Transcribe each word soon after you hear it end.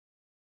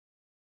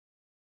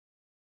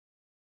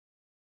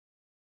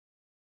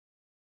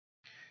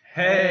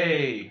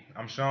Hey,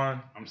 I'm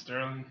Sean. I'm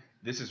Sterling.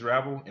 This is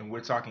Rabble, and we're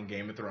talking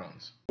Game of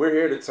Thrones. We're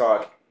here to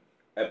talk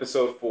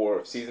episode 4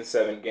 of season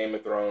 7 Game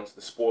of Thrones,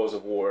 The Spoils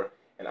of War,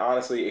 and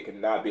honestly, it could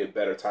not be a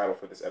better title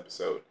for this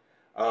episode.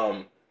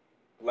 Um,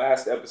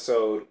 Last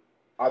episode,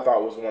 I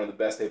thought was one of the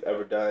best they've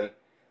ever done.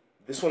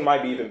 This one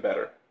might be even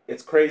better.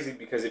 It's crazy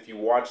because if you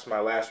watched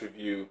my last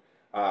review,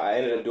 I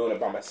ended up doing it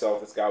by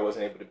myself. This guy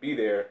wasn't able to be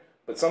there.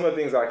 But some of the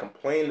things I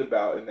complained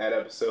about in that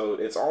episode,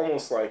 it's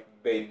almost like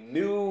they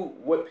knew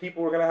what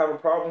people were going to have a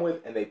problem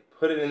with, and they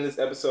put it in this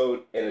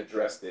episode and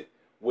addressed it,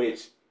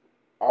 which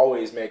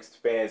always makes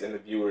fans and the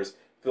viewers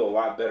feel a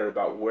lot better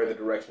about where the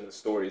direction of the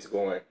story is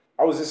going.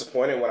 I was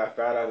disappointed when I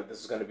found out that this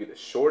was going to be the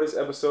shortest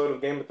episode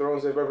of Game of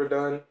Thrones they've ever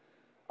done.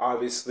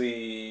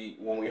 Obviously,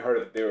 when we heard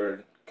that they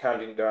were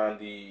counting down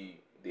the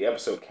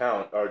episode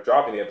count, or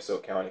dropping the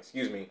episode count,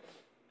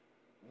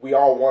 we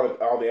all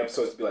wanted all the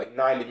episodes to be like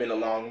 90-minute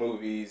long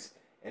movies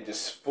and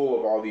just full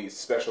of all these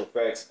special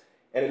effects.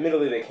 And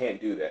admittedly, they can't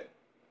do that.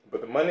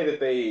 But the money that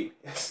they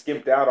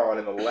skimped out on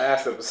in the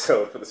last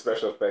episode for the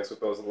special effects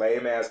with those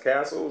lame-ass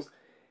castles,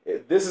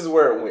 this is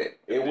where it went.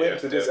 It went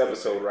to this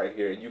episode right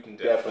here, and you can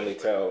definitely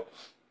tell.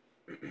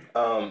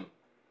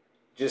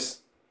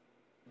 Just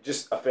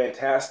a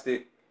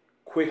fantastic,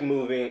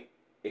 quick-moving,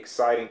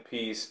 exciting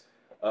piece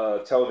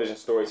of television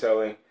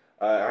storytelling.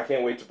 I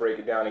can't wait to break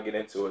it down and get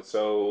into it.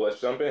 So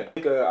let's jump in.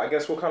 I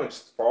guess we'll kind of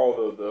just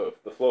follow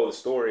the flow of the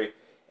story,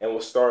 and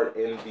we'll start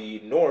in the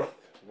north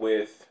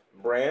with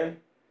Bran,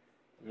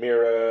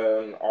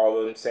 Mira, and all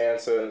of them,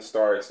 Sansa and the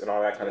Starks and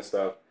all that kind of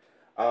stuff.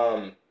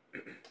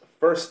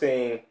 First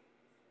thing,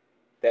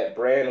 that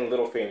Bran and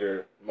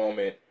Littlefinger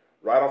moment,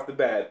 right off the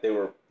bat, they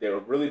were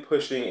really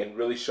pushing and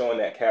really showing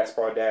that cat's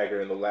paw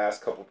dagger in the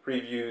last couple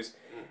previews.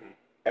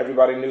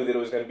 Everybody knew that it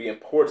was going to be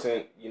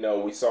important. You know,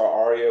 we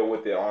saw Arya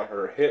with it on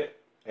her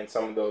hip and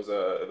some of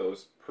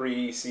those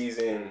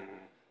pre-season,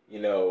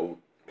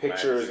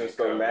 pictures and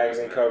stuff,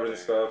 magazine covers and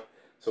stuff.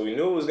 So we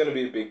knew it was going to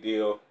be a big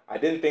deal. I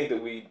didn't think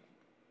that we'd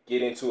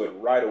get into it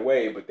right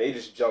away, but they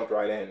just jumped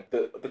right in.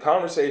 The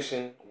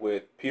conversation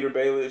with Peter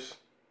Baelish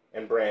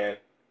and Bran,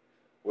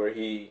 where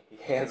he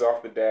hands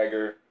off the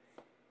dagger,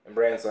 and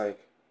Bran's like,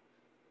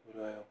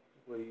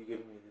 what are you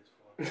giving me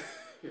this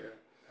for? Yeah.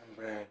 I'm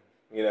Bran.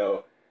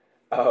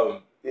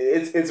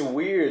 It's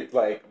weird,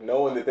 like,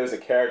 knowing that there's a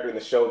character in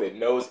the show that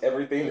knows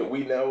everything that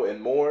we know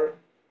and more,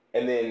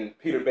 and then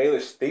Peter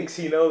Baelish thinks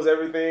he knows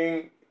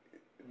everything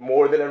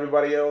more than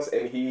everybody else,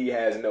 and he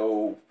has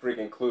no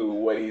freaking clue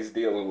what he's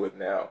dealing with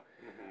now.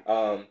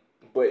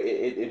 But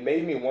it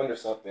made me wonder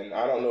something.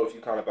 I don't know if you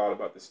kind of thought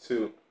about this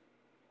too.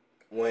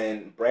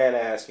 When Bran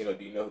asked, do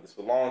you know who this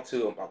belonged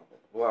to, and blah, blah,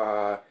 blah,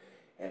 blah,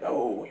 and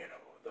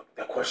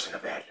the question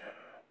of that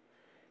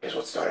is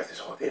what started this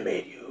whole thing,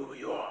 made you who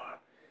you are.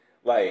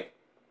 Like,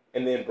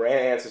 and then Bran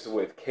answers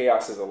with,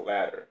 chaos is a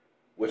ladder,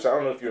 which I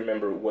don't know if you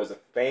remember was a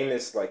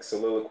famous, like,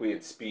 soliloquy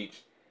and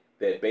speech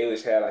that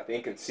Baelish had, I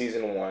think, in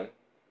season 1,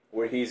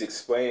 where he's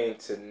explaining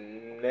to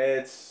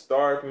Ned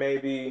Stark,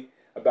 maybe,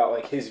 about,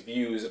 like, his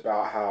views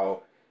about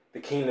how the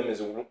kingdom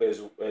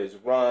is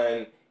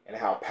run and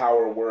how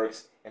power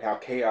works and how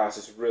chaos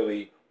is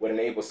really what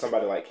enables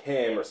somebody like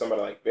him or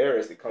somebody like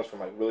Varys that comes from,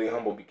 like, really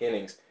humble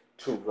beginnings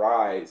to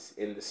rise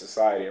in the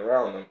society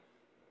around them.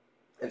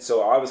 And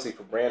so, obviously,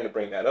 for Bran to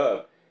bring that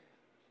up,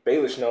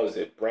 Baelish knows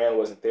that Bran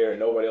wasn't there and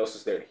nobody else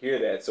was there to hear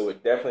that, so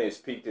it definitely has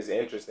piqued his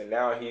interest, and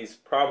now he's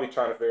probably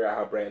trying to figure out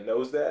how Bran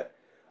knows that.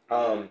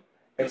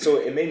 And so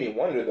it made me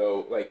wonder,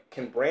 though, like,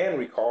 can Bran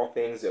recall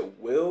things at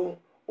will,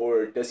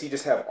 or does he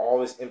just have all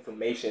this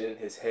information in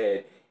his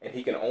head, and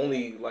he can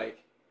only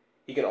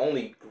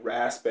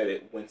grasp at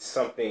it when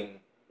something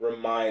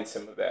reminds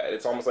him of that?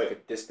 It's almost like a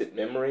distant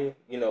memory,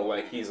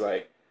 like he's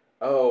like,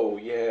 oh,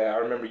 yeah, I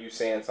remember you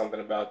saying something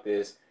about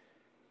this.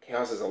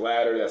 Chaos is a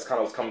ladder. That's kind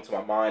of what's coming to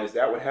my mind. Is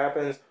that what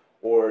happens?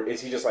 Or is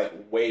he just, like,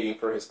 waiting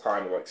for his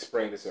time to, like,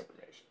 spring this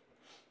information?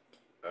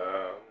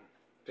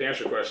 To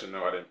answer your question,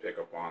 no, I didn't pick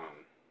up on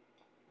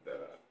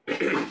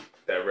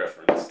that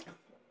reference.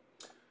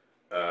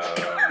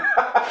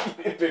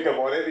 You didn't pick up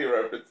on any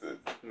references.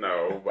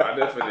 No, but I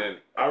definitely didn't.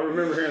 I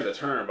remember hearing the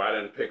term, but I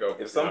didn't pick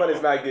up. If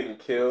somebody's not getting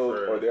killed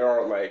or they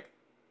aren't, like,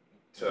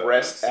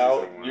 breast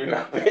out, you're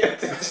not paying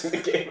attention to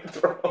Game of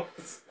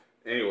Thrones.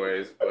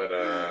 Anyways, but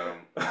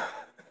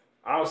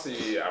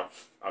obviously,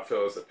 I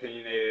feel it's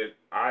opinionated.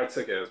 I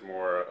took it as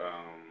more,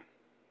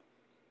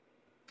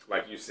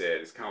 like you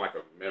said, it's kind of like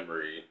a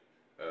memory.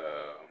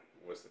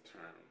 What's the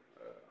term?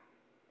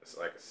 It's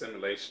like a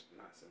simulation,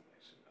 not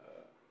simulation.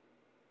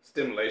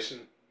 Stimulation.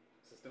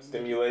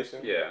 Stimulation?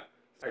 Yeah.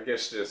 I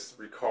guess just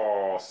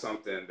recall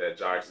something that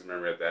jogs his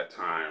memory at that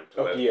time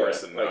to let the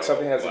person know. Like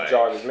something has to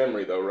jog his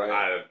memory, though,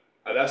 right?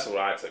 That's what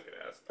I took it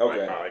as.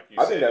 Okay. Like you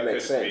I said, think that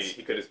makes sense.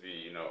 He could just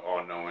be,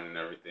 all-knowing and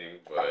everything,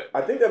 but...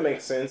 I think that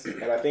makes sense,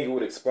 and I think it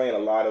would explain a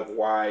lot of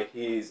why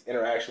his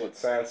interaction with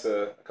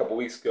Sansa a couple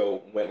weeks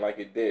ago went like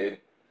it did,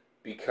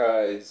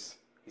 because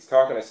he's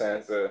talking to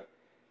Sansa,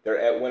 they're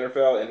at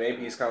Winterfell, and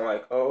maybe he's kind of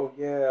like, oh,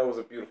 yeah, it was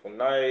a beautiful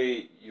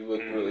night, you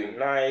look really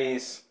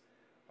nice,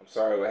 I'm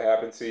sorry what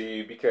happened to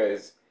you,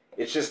 because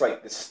It's just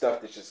like this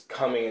stuff that's just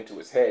coming into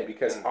his head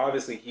because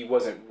obviously he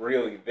wasn't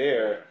really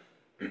there,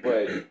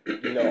 but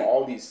you know,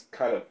 all these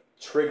kind of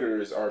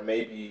triggers are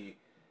maybe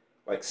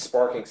like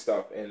sparking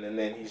stuff, and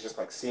then he's just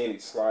like seeing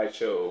these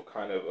slideshow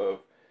kind of.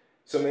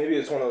 So maybe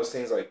it's one of those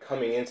things like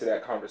coming into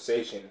that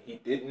conversation, he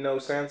didn't know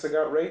Sansa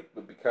got raped,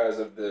 but because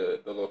of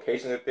the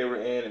location that they were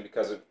in and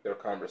because of their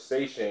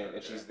conversation,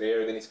 and she's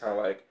there, then he's kind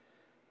of like,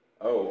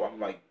 oh, I'm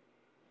like,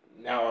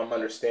 now I'm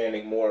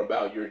understanding more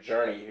about your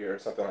journey here, or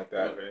something like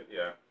that. Okay,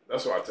 yeah.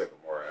 That's what I took it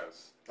more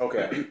as.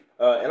 Okay.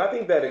 And I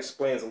think that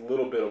explains a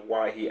little bit of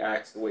why he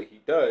acts the way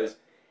he does.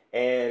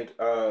 And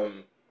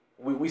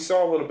we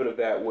saw a little bit of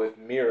that with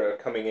Mira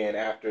coming in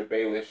after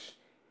Baelish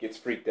gets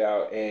freaked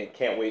out and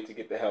can't wait to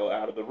get the hell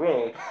out of the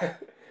room.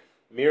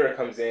 Mira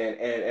comes in,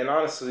 and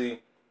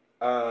honestly,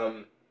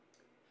 as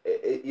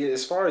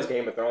far as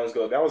Game of Thrones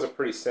go, that was a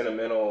pretty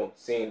sentimental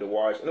scene to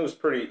watch, and it was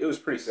pretty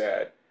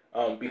sad.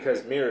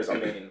 Because Mira's, I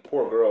mean,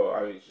 poor girl,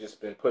 I mean, she's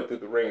just been put through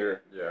the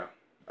ringer. Yeah.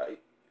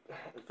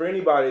 For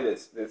anybody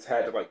that's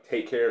had to like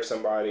take care of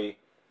somebody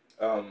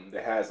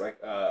that has like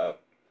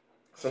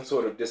some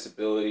sort of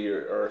disability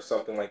or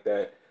something like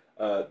that,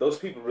 those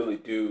people really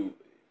do.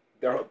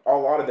 A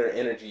lot of their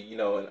energy, you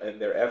know, and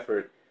their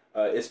effort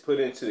is put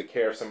into the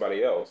care of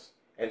somebody else.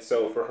 And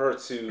so for her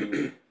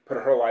to put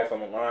her life on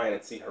the line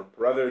and see her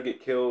brother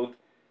get killed,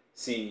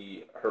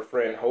 see her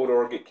friend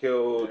Hodor get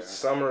killed,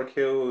 Summer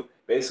killed,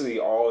 basically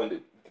all in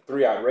the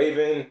Three-Eyed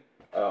Raven,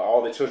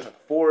 all the Children of the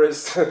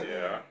Forest.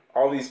 Yeah.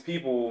 All these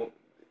people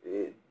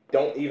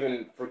don't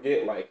even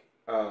forget, like,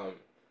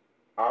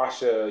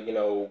 Asha, you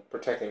know,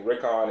 protecting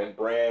Rickon and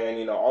Bran,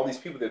 you know, all these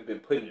people that have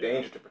been put in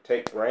danger to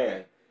protect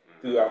Bran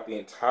throughout the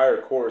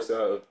entire course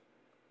of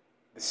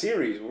the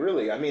series,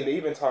 really. I mean, they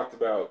even talked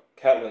about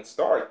Catelyn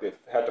Stark that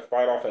had to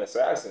fight off an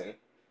assassin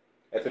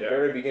at the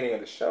very beginning of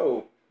the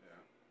show.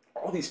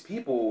 Yeah. All these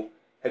people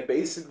had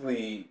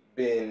basically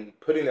been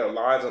putting their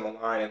lives on the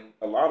line, and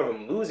a lot of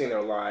them losing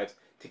their lives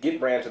to get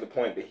Bran to the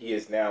point that he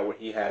is now, where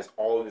he has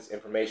all of this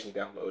information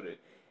downloaded.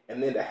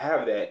 And then to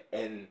have that,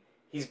 and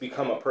he's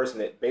become a person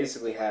that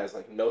basically has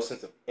like no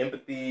sense of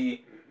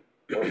empathy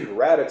or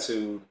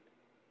gratitude,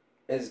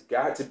 has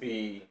got to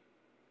be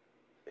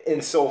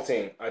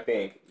insulting, I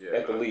think,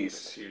 at the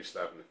least. It's a huge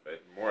slap in the face.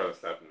 More than a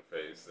slap in the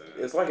face.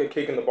 It's like a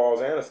kick in the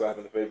balls and a slap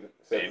in the face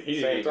and he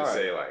didn't even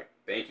say, like,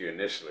 thank you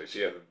initially. She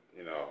had to,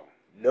 you know.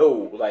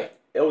 No, like,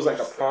 it was like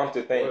a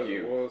prompted thank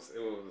you. It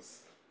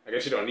was I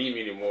guess you don't need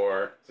me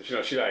anymore. So, you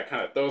know, she like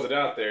kind of throws it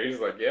out there. He's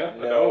like, yeah, I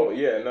don't.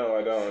 Yeah, no,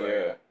 I don't,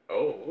 like,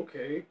 oh,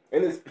 okay.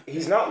 And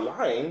he's not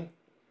lying.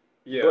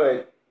 Yeah.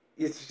 But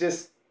it's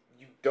just,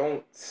 you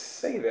don't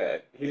say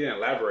that. He didn't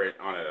elaborate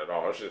on it at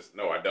all. It's just,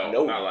 no, I don't.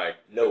 No. Not like,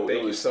 no,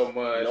 thank you so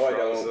much. No, I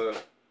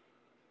don't.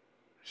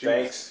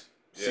 Thanks.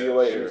 See you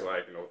later. She was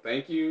like, you know,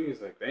 thank you.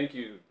 He's like, thank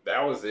you.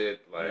 That was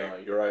it. Like, no,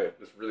 you're right.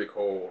 It's really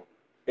cold.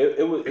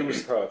 It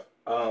was tough.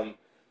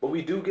 But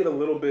we do get a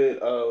little bit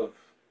of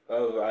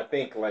I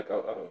think like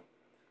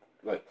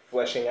like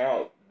fleshing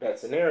out that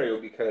scenario,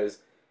 because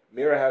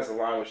Mira has a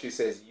line where she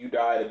says, "You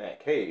died in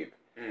that cave."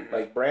 Mm-hmm.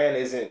 Like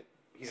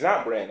he's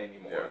not Bran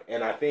anymore. Yeah.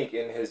 And I think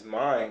in his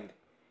mind,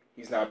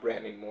 he's not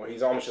Bran anymore.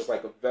 He's almost just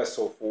like a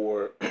vessel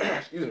for,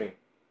 excuse me,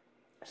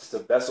 just a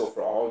vessel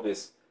for all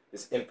this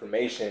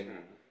information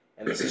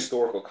and this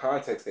historical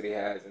context that he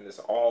has, and this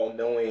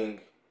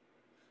all-knowing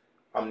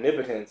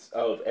omnipotence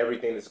of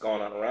everything that's gone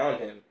on around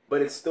him.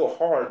 But it's still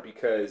hard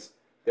because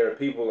there are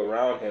people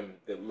around him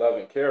that love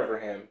and care for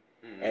him,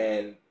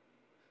 and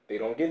they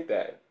don't get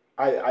that.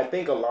 I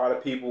think a lot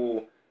of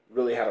people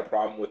really had a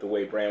problem with the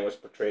way Bran was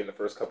portrayed in the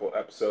first couple of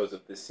episodes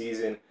of this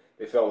season.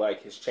 They felt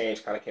like his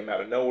change kind of came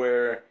out of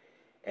nowhere.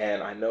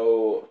 And I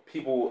know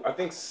people, I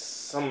think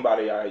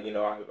somebody, I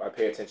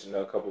pay attention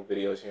to a couple of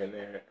videos here and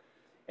there,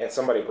 and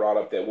somebody brought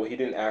up that, well, he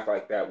didn't act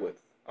like that with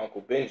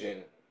Uncle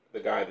Benjen, the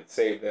guy that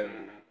saved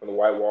them from the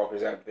White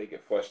Walkers after they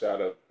get flushed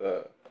out of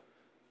the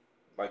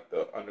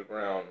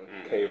underground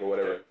cave or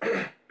whatever.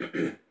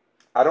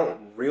 I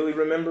don't really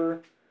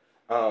remember,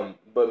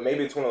 but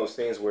maybe it's one of those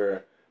things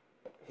where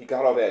he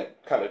got all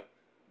that kind of,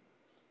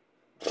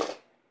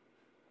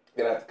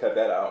 gonna have to cut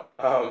that out.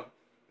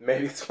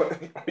 Maybe it's one of,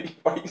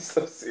 why are you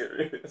so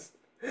serious?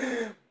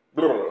 It's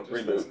one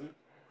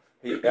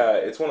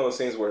of those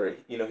things where,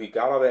 you know, he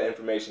got all that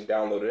information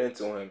downloaded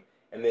into him,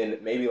 and then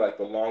maybe like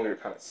the longer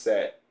it kind of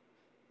set,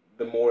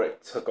 the more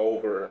it took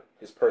over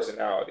his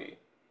personality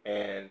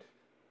and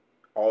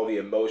all the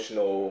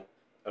emotional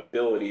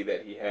ability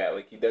that he had.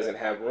 Like, he doesn't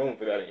have room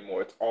for that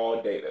anymore. It's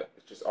all data.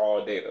 It's just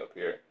all data up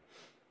here.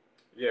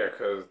 Yeah,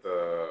 because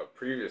the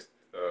previous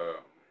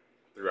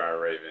Three-Eyed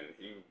Raven,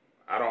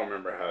 I don't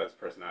remember how his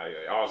personality.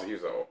 Obviously, he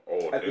was an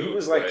old dude. He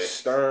was like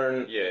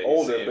stern,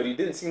 older, but he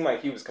didn't seem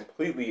like he was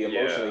completely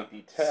emotionally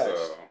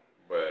detached.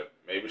 But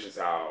maybe it's just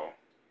how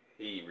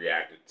he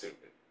reacted to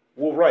it.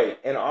 Well, right,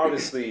 and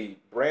obviously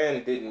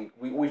Bran didn't.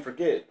 We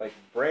forget, like,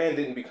 Bran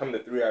didn't become the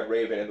Three-Eyed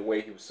Raven in the way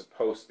he was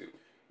supposed to.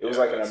 It was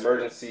like an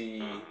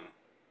emergency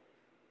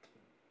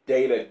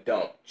data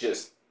dump,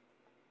 just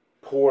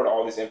poured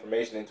all this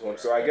information into him.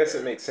 So I guess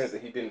it makes sense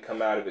that he didn't come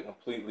out of it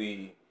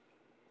completely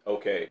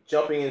Okay,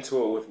 jumping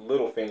into it with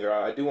Littlefinger,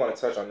 I do want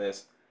to touch on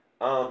this.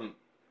 Um,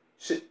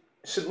 should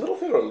should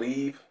Littlefinger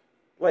leave?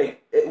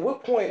 Like, at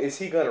what point is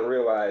he gonna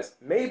realize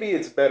maybe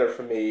it's better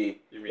for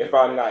me if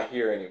I'm not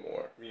here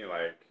anymore? You mean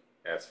like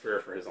as fear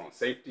for his own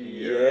safety?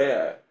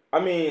 Yeah, I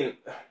mean,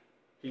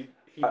 he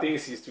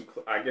thinks he's too.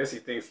 I guess he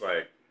thinks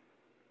like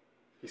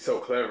he's so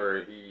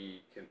clever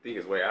he can think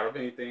his way out of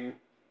anything.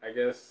 I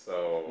guess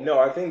so. No,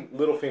 I think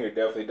Littlefinger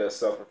definitely does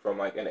suffer from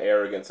like an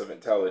arrogance of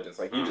intelligence.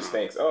 Like he just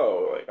thinks,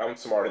 oh, like I'm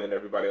smarter than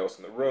everybody else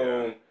in the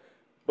room. Yeah.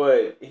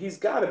 But he's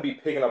got to be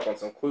picking up on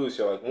some clues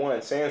here. Like one,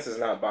 Sansa's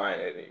not buying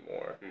it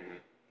anymore. Mm-hmm.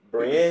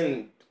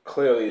 Brienne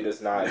clearly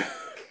does not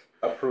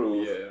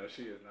approve. Yeah,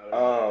 she is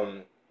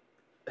not.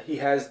 He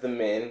has the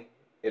men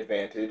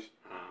advantage,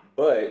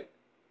 but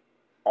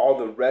all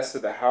the rest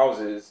of the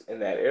houses in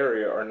that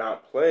area are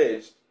not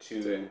pledged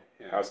to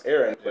House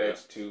Aaron,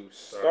 pledged to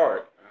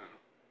Stark.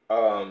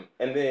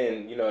 And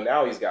then, you know,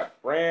 now he's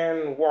got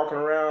Bran walking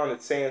around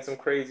and saying some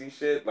crazy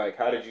shit. Like,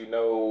 how did you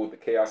know the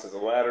chaos is a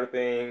ladder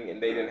thing?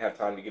 And they didn't have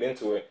time to get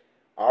into it.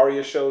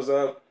 Arya shows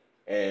up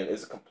and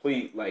is a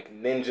complete, like,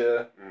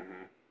 ninja.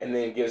 Mm-hmm. And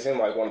then gives him,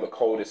 like, one of the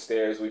coldest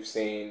stares we've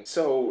seen.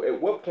 So,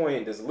 at what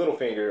point does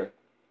Littlefinger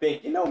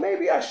think, you know,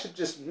 maybe I should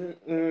just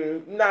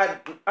I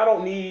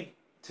don't need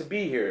to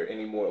be here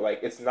anymore.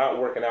 Like, it's not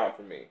working out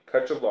for me.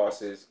 Cut your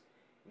losses.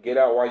 Get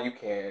out while you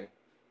can.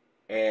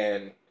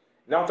 And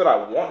not that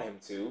I want him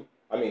to.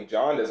 I mean,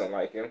 Jon doesn't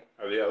like him.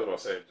 Oh yeah, I was going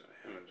to say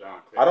him and Jon.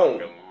 I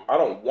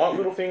don't want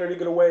Littlefinger to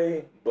get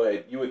away,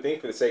 but you would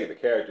think for the sake of the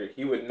character,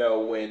 he would know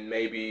when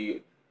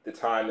maybe the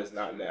time is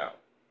not now.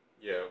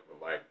 Yeah,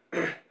 but like,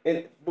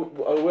 and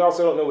we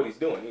also don't know what he's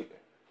doing either.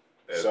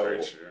 That's very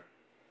true.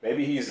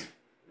 Maybe it's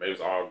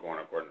all going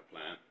according to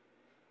plan.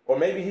 Or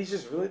maybe he's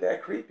just really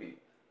that creepy.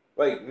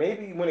 Like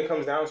maybe when it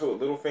comes down to it,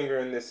 Littlefinger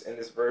in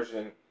this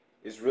version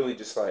is really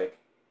just like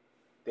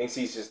thinks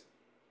he's just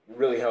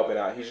really helping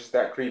out. He's just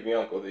that creepy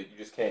uncle that you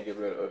just can't get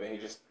rid of, and he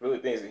just really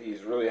thinks that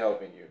he's really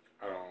helping you.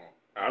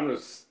 I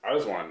just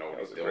want to know what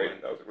he's doing.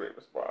 That was a great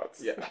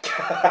response. Yeah.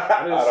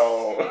 I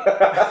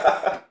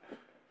don't.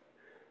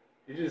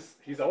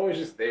 He's always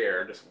just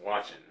there, just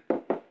watching,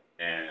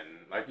 and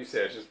like you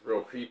said, it's just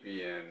real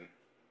creepy. And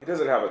he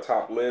doesn't have a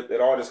top lip. It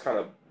all just kind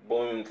of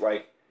blooms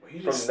like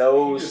from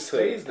nose to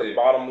the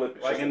bottom lip.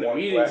 Like in the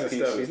meetings and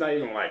stuff, he's not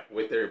even like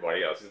with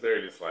everybody else. He's there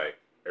just like.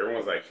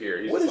 Everyone's like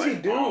here. He's what just does like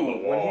he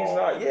do when he's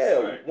not?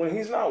 Yeah, like, when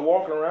he's not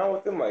walking around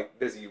with them. Like,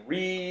 does he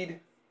read?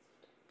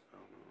 I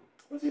don't know.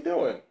 What's he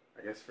doing?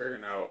 I guess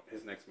figuring out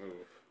his next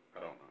move.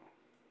 I don't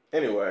know.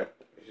 Anyway,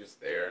 he's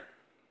just there.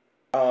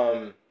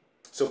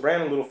 So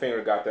Bran and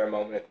Littlefinger got their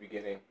moment at the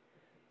beginning.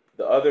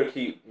 The other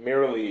key,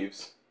 Mira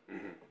leaves.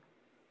 Mm-hmm.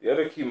 The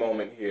other key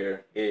moment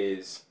here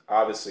is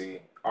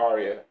obviously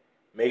Arya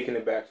making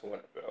it back to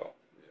Winterfell.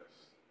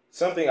 Yes.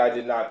 Something I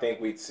did not think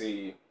we'd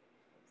see.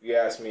 If you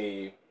ask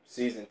me.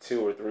 Season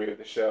 2 or 3 of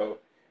the show.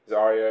 Is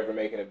Arya ever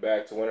making it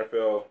back to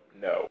Winterfell?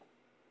 No.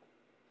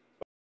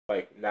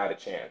 Like, not a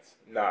chance.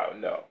 No.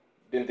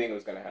 Didn't think it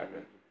was going to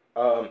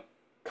happen.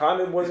 Kind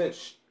of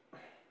wasn't...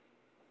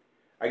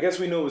 I guess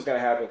we knew it was going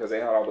to happen because they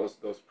had all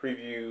those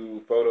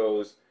preview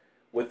photos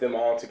with them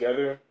all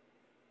together.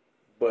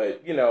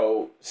 But, you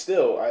know,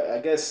 still,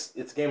 I guess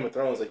it's Game of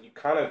Thrones. Like, you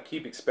kind of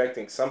keep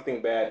expecting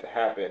something bad to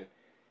happen.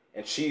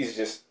 And she's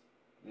just...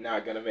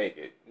 not gonna make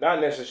it. Not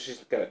necessarily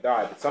she's gonna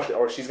die, but something,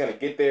 or she's gonna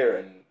get there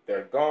and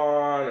they're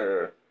gone,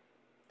 or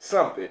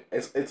something.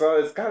 It's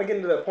kind of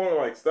getting to that point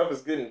where like stuff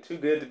is getting too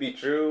good to be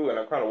true, and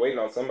I'm kind of waiting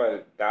on somebody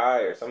to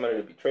die or somebody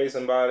to betray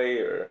somebody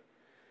or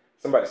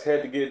somebody's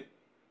head to get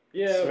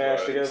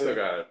smashed together. We still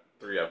got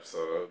 3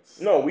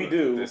 episodes. No, we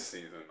do this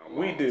season. Alone,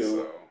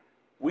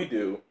 we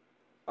do.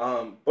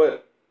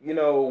 But you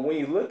know when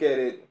you look at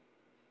it,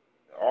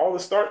 all the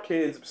Stark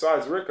kids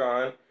besides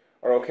Rickon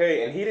are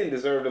okay, and he didn't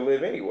deserve to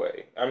live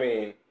anyway. I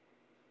mean,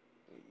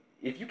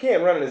 if you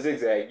can't run in a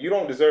zigzag, you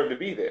don't deserve to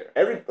be there.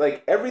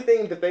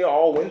 Everything that they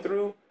all went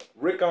through,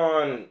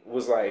 Rickon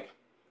was like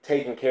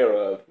taken care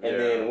of, and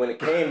then when it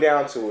came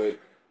down to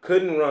it,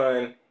 couldn't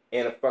run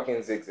in a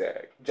fucking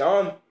zigzag.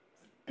 Jon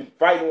been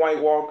fighting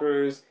White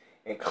Walkers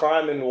and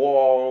climbing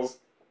walls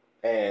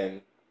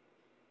and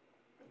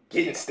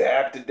getting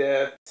stabbed to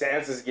death.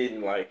 Sansa's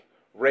getting like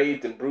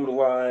raped and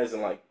brutalized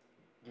and like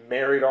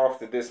married off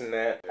to this and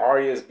that.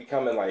 Arya's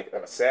becoming like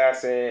an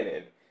assassin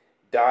and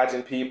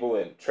dodging people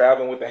and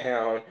traveling with the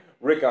Hound.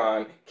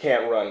 Rickon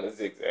can't run the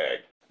zigzag.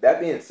 That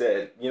being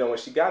said, you know, when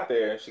she got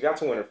there, she got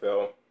to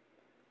Winterfell.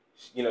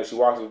 She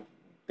walked the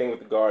thing with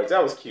the guards.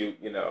 That was cute,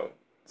 you know.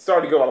 It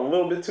started to go on a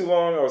little bit too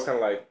long. I was kind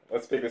of like,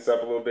 let's pick this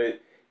up a little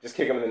bit. Just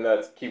kick him in the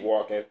nuts, keep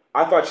walking.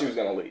 I thought she was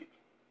going to leave.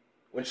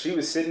 When she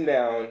was sitting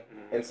down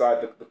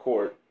inside the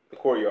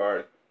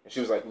courtyard, and she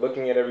was like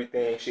looking at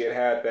everything. She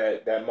had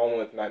that moment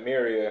with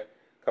Nymeria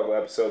a couple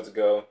episodes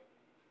ago,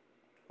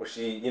 where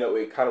she,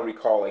 it kind of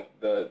recalled like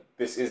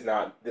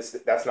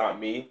that's not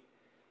me,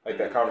 like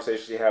that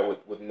conversation she had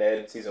with Ned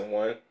in season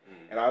 1,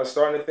 and I was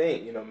starting to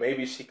think,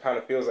 maybe she kind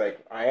of feels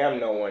like I am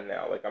no one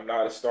now, like I'm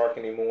not a Stark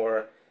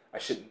anymore. I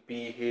shouldn't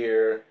be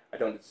here. I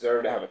don't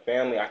deserve to have a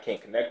family. I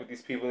can't connect with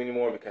these people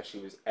anymore because she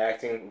was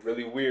acting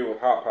really weird with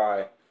Hot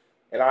Pie.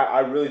 And I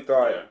really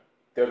thought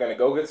they're going to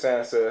go get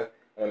Sansa, and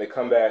when they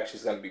come back,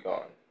 she's going to be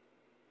gone.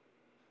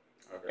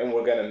 Okay. And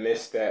we're going to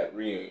miss that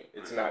reunion.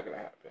 It's not going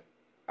to happen.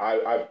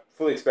 I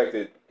fully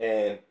expected,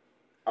 and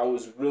I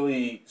was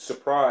really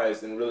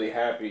surprised and really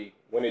happy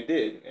when it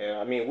did. And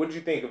I mean, what did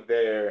you think of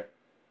her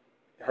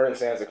and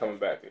Sansa coming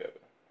back together?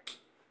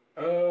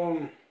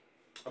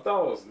 I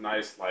thought it was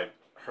nice, like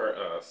her,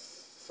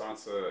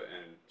 Sansa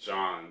and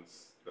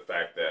John's, the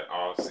fact that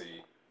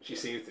obviously she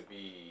seems to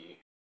be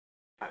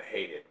not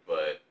hated,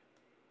 but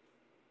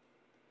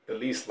the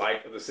least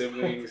liked of the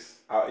siblings.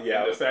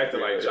 Yeah, and the fact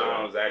that like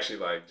John was actually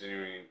like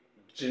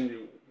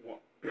genuine,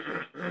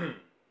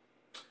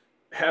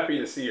 happy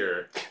to see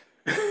her,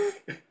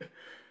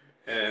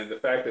 and the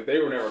fact that they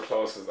were never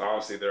close is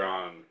obviously they're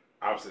on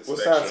opposite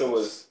spectrums. Well, Sansa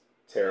was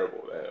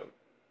terrible to him.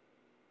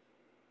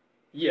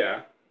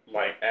 Yeah,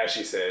 like as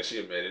she said, she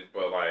admitted,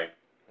 but like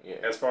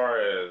as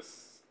far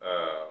as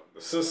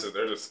the sister,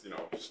 they're just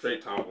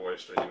straight tomboy,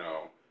 straight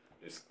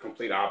just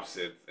complete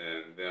opposites,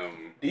 and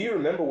them. Do you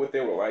remember what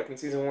they were like in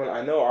season 1?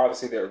 I know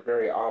obviously they were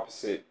very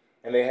opposite,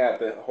 and they had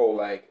the whole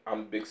like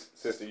I'm big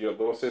sister, you're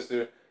little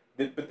sister.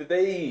 But did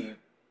they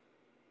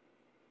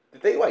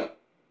like?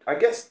 I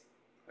guess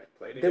like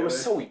play together? They were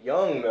so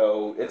young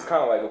though. It's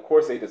kind of like, of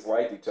course they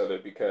disliked each other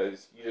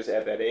because you just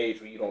at that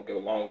age where you don't get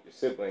along with your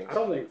siblings. I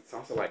don't think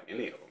Sansa like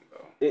any of them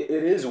though. It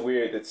is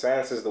weird that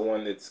Sansa's the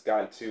one that's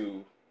got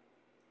to,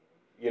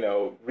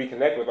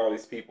 reconnect with all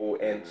these people,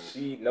 and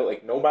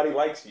nobody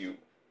likes you.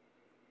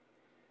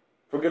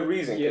 For good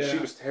reason, because she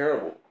was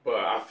terrible.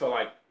 But I feel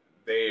like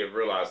they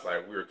realized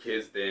like we were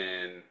kids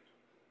then.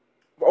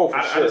 Oh, for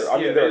sure.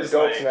 I mean, they're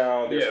adults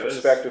now. There's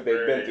perspective.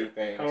 They've been through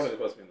things. How old are they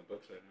supposed to be in the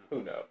books right now?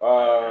 Who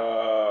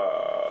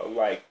knows?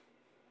 Like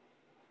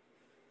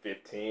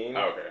 15.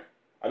 Okay.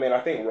 I mean, I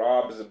think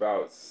Rob is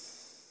about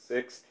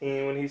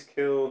 16 when he's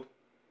killed.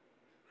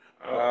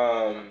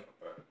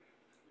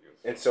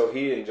 And so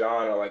he and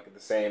John are like the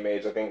same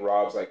age. I think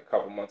Rob's like a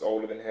couple months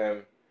older than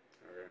him.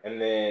 Okay. And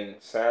then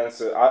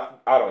Sansa,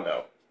 I don't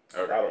know.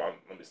 Okay.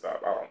 Let me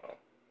stop. I don't know.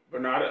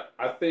 But no,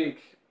 I think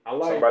I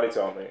like. Somebody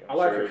tell me. I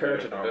like her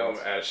character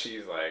development as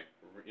she's like,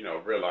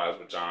 realized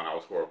with John, I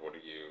was horrible to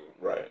you.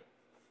 Right.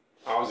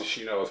 Obviously,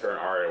 she knows her and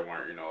Arya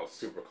weren't,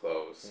 super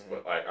close. Mm-hmm.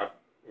 But like,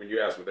 when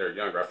you asked when they were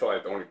younger, I feel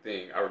like the only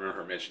thing I remember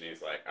her mentioning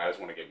is like, I just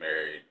want to get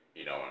married,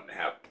 and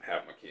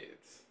have my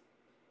kids.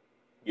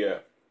 Yeah.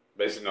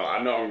 Basically, no,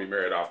 I know I'm gonna be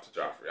married off to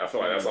Joffrey. I feel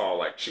like that's all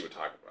like she would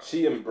talk about.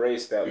 She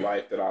embraced that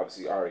life that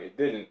obviously Arya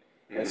didn't,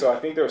 and so I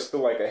think there was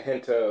still like a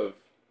hint of,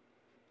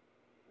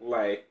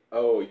 like,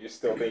 oh, you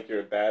still think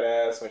you're a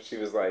badass, when she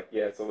was like,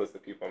 yeah, it's a list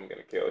of people I'm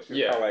gonna kill.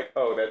 She's kind of like,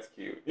 oh, that's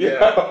cute.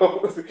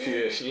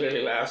 She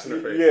literally laughs in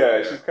her face.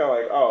 Yeah, she's kind of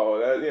like, oh,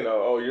 that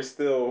oh, you're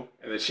still.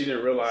 And then she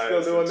didn't realize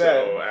still doing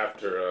until that.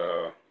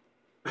 After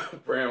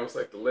Bran was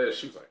like the list,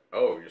 she was like,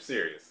 oh, you're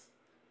serious.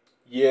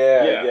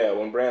 Yeah.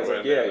 When Bran's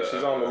like,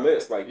 she's on the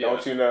list. Like,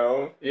 don't you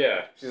know?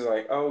 Yeah. She's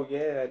like, oh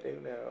yeah, I do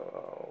know.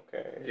 Oh,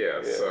 okay.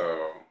 Yeah.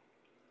 So,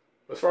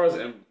 as far as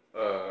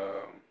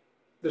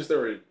just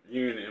the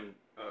reunion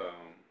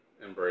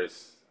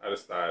embrace, I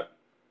just thought.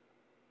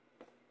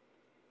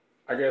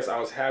 I guess I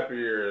was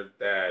happier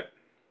that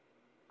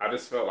I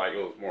just felt like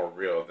it was more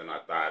real than I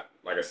thought.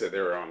 Like I said,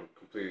 they were on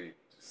completely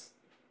just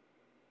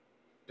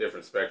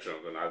different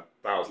spectrums, and I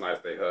thought it was nice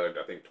they hugged.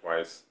 I think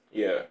twice.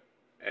 Yeah.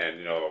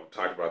 And,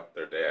 talked about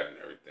their dad and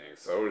everything.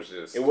 So it was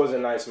just. It was a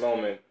nice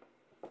moment.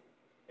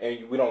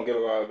 And we don't get a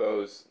lot of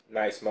those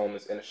nice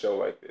moments in a show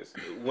like this.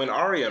 When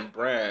Arya and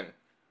Bran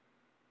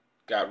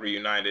got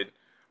reunited,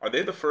 are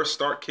they the first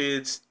Stark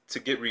kids to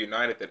get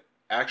reunited that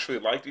actually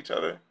liked each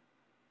other?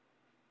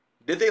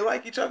 Did they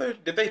like each other?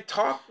 Did they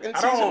talk in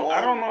season 1?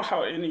 I don't know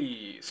how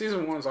any.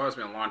 Season 1's always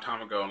been a long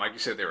time ago. And like you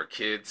said, they were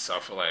kids. So I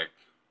feel like.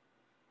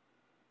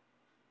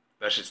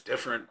 That's just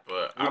different,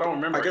 but I don't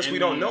remember. I guess we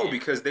don't know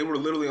because they were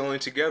literally only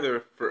together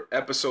for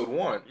episode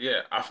 1.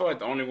 Yeah, I feel like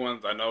the only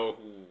ones I know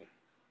who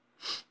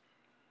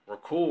were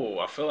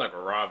cool, I feel like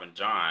were Rob and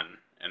John,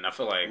 and I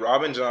feel like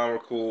Rob and John were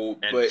cool,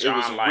 but John,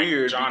 it was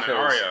weird John because and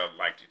Arya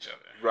liked each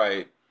other,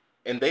 right?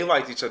 And they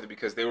liked each other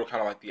because they were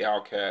kind of like the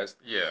outcast.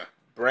 Yeah,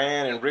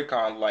 Bran and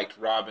Rickon liked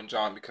Rob and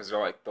John because they're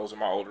like, those are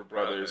my older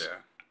brothers.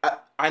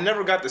 I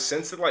never got the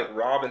sense that like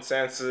Rob and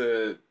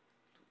Sansa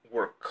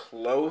were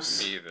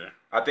close. Me either.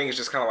 I think it's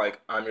just kind of like,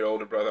 I'm your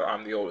older brother,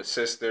 I'm the older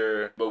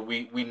sister. But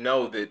we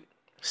know that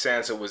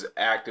Sansa was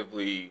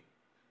actively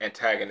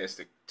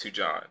antagonistic to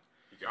John.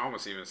 You can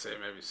almost even say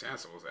maybe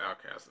Sansa was the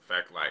outcast. The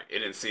fact, like, it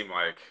didn't seem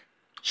like...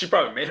 She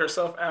probably made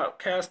herself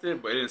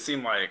outcasted, but it didn't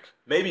seem like...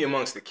 Maybe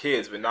amongst the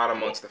kids, but not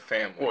amongst the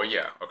family. Well,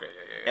 yeah. Okay,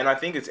 yeah. And I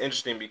think it's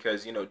interesting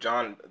because,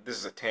 John... This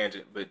is a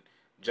tangent, but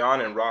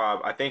John and Rob,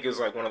 I think it was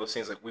like one of those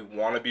things, like, we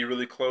want to be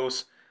really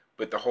close,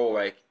 but the whole,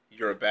 like...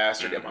 You're a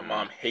bastard and my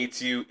mom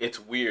hates you. It's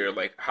weird.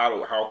 Like,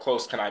 how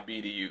close can I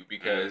be to you?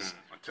 Because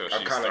until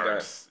she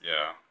starts.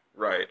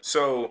 Right.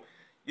 So,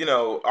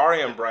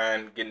 Arya and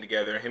Bran getting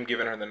together, him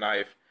giving her the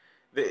knife.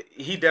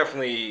 He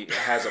definitely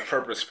has a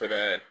purpose for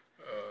that.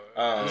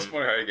 It's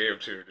funny how he gave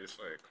it to her, just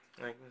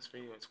like this for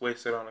you. It's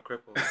wasted on a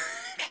cripple.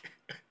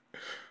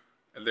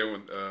 And then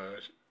when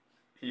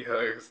he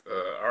hugs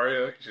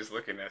Arya, he's just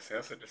looking at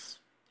Sansa, just.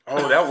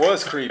 Oh, that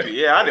was creepy.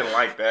 Yeah, I didn't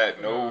like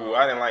that. No,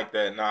 I didn't like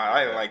that. Nah,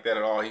 I didn't like that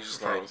at all. He's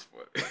just like,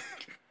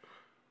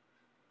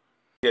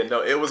 yeah,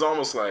 no, it was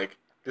almost like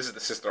this is the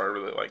sister I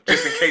really like.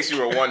 Just in case you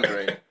were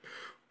wondering,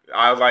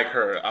 I like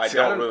her. I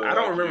don't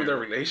remember their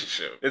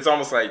relationship. It's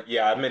almost like,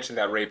 yeah, I mentioned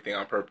that rape thing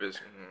on purpose.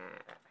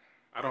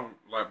 I don't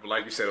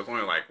like you said, it was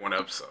only like one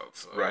episode.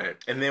 So. Right,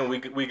 and then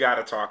we got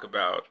to talk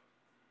about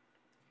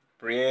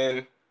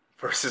Brienne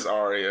versus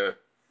Arya.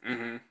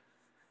 Mm-hmm.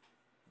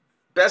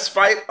 Best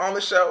fight on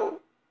the show.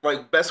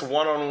 Like, best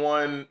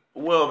one-on-one,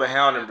 well, the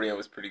Hound and Brienne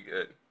was pretty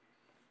good.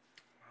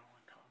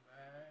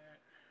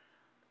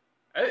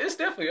 It's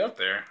definitely up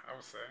there, I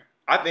would say.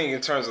 I think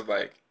in terms of,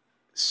 like,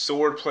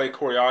 swordplay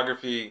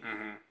choreography,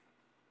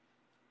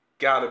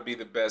 gotta be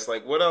the best.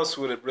 Like, what else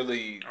would it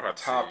really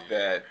top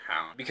that?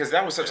 Hound. Because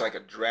that was such, like,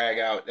 a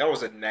drag-out. That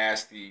was a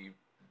nasty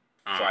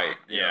fight.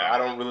 Yeah. I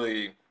don't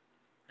really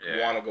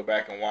want to go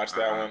back and watch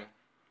that one.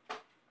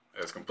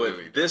 It's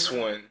completely But this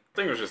different. one... I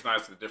think it was just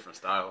nice the different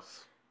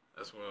styles.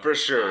 As well. For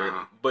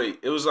sure. But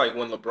it was like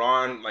when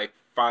LeBron like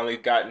finally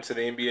got into the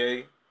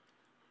NBA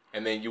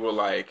and then you were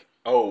like,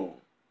 oh,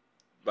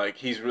 like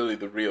he's really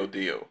the real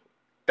deal.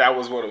 That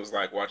was what it was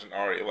like watching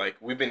Arya. Like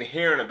we've been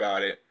hearing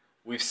about it.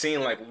 We've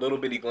seen like little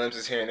bitty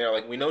glimpses here and there.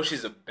 Like we know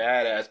she's a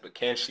badass, but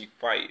can she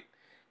fight?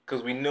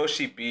 Because we know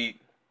she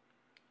beat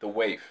the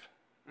waif.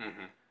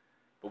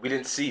 But we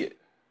didn't see it.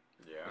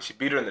 Yeah. And she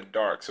beat her in the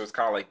dark. So it's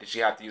kind of like, did she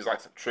have to use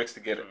like some tricks to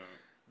get her?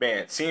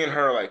 Man, seeing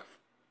her like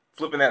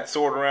flipping that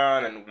sword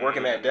around and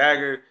working that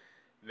dagger,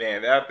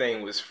 man, that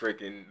thing was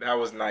freaking. That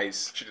was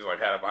nice. She just like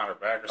had it behind her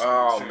back or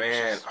something.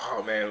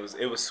 Oh man,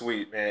 it was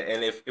sweet, man.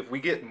 And if we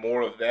get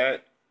more of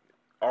that,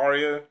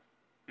 Arya,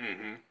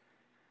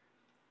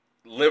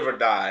 live or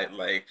die,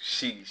 like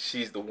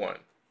she's the one.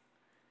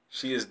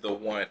 She is the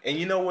one. And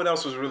you know what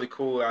else was really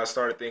cool? I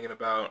started thinking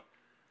about.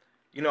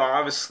 You know,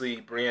 obviously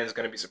Brienne's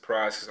gonna be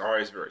surprised because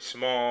Arya's very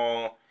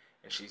small.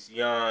 And she's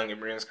young, and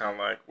Brienne's kind of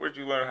like, where'd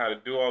you learn how to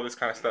do all this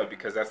kind of stuff?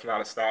 Because that's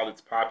not a style that's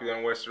popular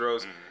in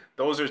Westeros.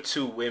 Those are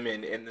two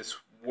women in this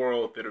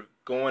world that are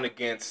going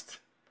against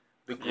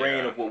the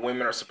grain of what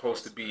women are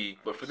supposed to be.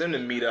 But for them to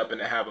meet up and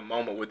to have a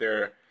moment where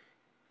they're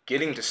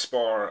getting to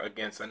spar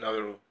against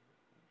another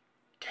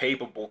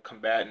capable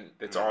combatant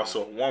that's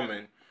also a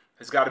woman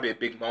has got to be a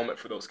big moment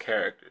for those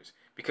characters.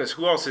 Because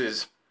who else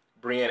has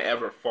Brienne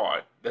ever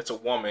fought that's a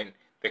woman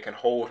that can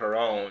hold her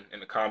own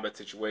in a combat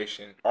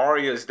situation?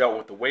 Arya's dealt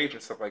with the waif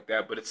and stuff like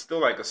that, but it's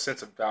still like a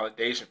sense of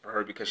validation for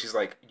her because she's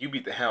like, you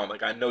beat the Hound.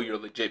 Like, I know you're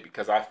legit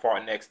because I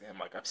fought next to him.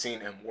 Like, I've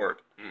seen him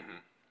work.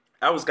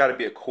 That was got to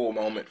be a cool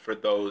moment for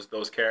those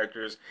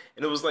characters.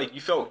 And it was like, you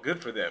felt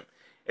good for them.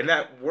 And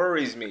that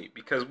worries me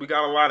because we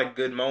got a lot of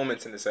good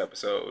moments in this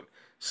episode.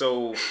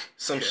 So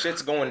some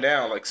shit's going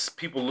down, like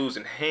people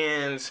losing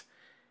hands.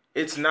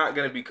 It's not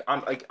gonna be.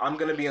 I'm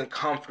gonna be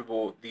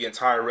uncomfortable the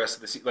entire rest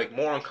of the season, like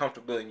more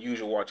uncomfortable than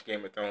usual watch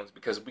Game of Thrones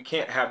because we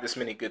can't have this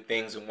many good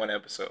things in one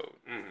episode.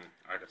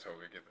 I can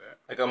totally get that.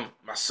 Like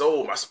my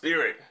soul, my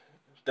spirit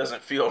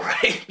doesn't feel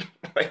right.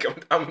 Like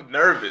I'm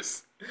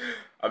nervous.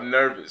 I'm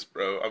nervous,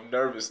 bro. I'm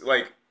nervous.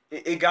 Like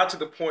it got to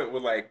the point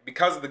where like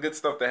because of the good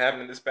stuff that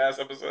happened in this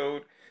past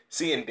episode,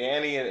 seeing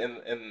Danny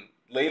and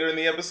later in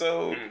the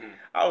episode,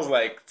 I was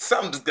like,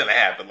 something's gonna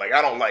happen. Like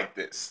I don't like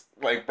this.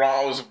 Like, bro,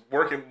 I was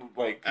working,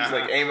 like, he's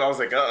like aiming. I was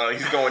like,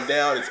 he's going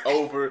down. It's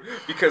over.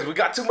 Because we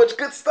got too much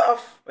good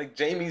stuff. Like,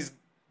 Jaime's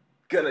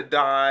gonna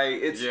die.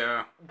 It's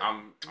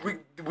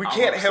we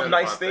can't have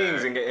nice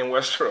things in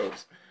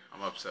Westeros.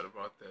 I'm upset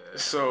about that.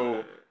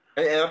 So,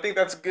 and I think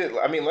that's good.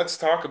 I mean, let's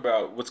talk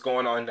about what's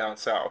going on down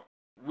south.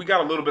 We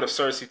got a little bit of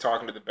Cersei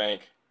talking to the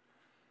bank.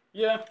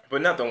 Yeah.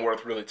 But nothing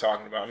worth really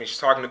talking about. I mean, she's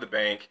talking to the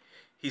bank.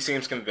 He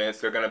seems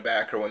convinced they're gonna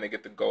back her when they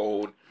get the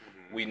gold.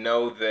 We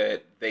know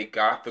that they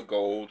got the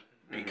gold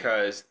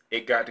because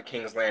it got to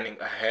King's Landing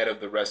ahead of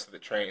the rest of the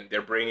train. They're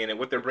bringing in,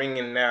 what they're bringing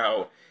in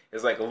now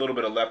is like a little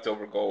bit of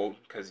leftover gold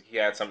because he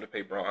had something to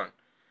pay Bronn.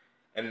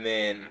 And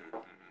then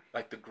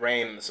like the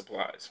grain and the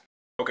supplies.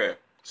 Okay,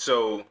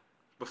 so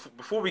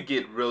before we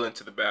get real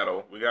into the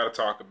battle, we got to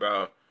talk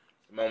about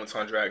the moments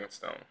on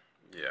Dragonstone.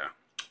 Yeah,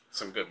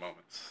 some good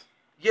moments.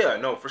 Yeah,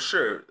 no, for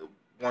sure.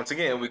 Once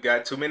again, we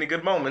got too many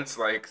good moments,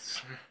 like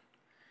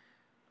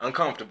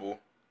uncomfortable.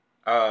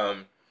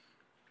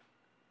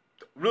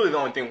 Really the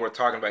only thing we're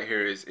talking about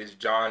here is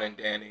Jon and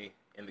Dany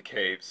in the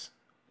caves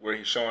where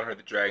he's showing her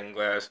the dragon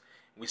glass.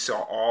 We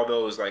saw all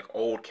those like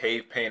old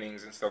cave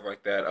paintings and stuff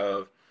like that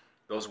of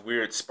those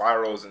weird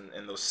spirals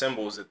and those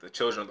symbols that the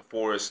children of the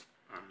forest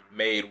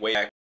made way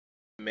back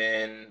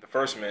the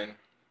first men.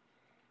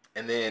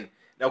 And then,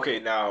 okay,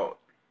 now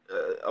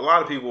a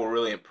lot of people were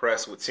really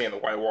impressed with seeing the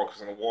White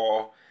Walkers on the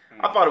wall.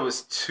 I thought it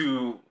was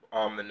too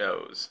on the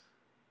nose.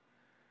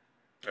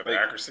 Like,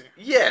 accuracy?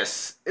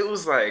 Yes. It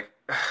was like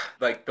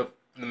the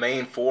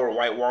main 4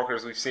 White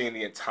Walkers we've seen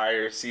the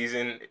entire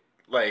season.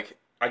 Like,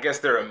 I guess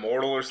they're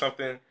immortal or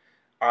something.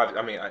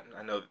 I mean,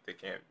 I know that they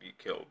can't be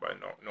killed by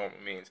normal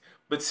means,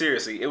 but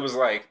seriously, it was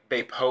like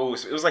they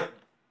posed. It was like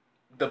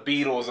the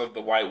Beatles of the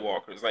White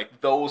Walkers,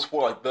 like those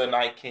four, like the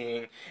Night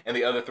King and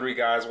the other three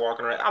guys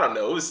walking around. I don't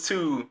know. It was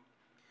too.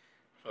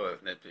 I feel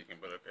that's nitpicking,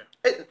 but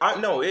okay.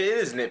 No, it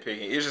is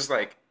nitpicking. It's just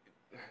like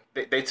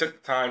they took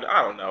the time.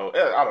 I don't know.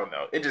 I don't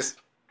know. It just.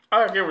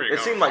 I get where you're It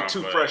seemed like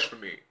too fresh for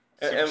me.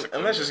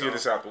 And let's just get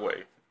this out the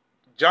way.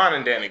 John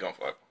and Danny gonna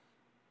fuck.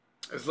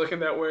 It's looking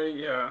that way,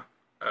 yeah.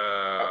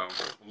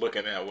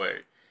 Looking that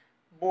way,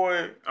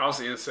 boy.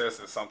 Obviously,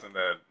 incest is something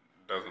that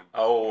doesn't.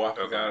 Oh, I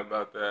forgot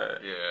about that.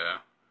 Yeah,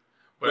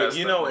 but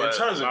you know, in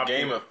terms of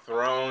Game of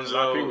Thrones, a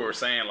lot of people were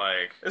saying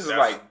like this is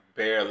like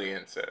barely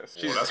incest.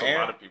 Well, that's what a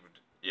lot of people.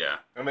 Yeah,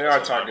 and they are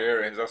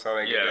Targaryens. That's how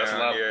they get down.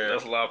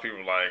 That's a lot of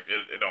people like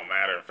it. Don't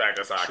matter. In fact,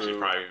 that's actually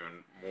probably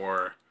even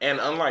more. And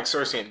unlike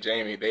Cersei and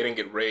Jaime, they didn't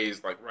get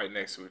raised like right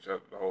next to each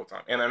other the whole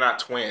time, and they're not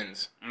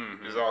twins.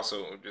 Mm-hmm. It's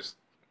also just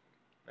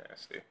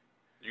nasty.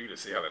 You can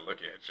just see how they look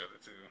at each other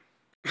too.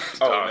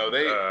 Oh no,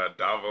 they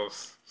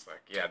Davos. It's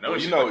like no, well,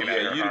 you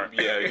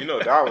know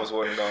Davos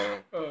wasn't going.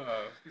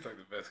 He's like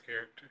the best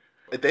character.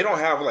 They don't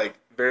have like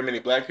very many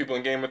black people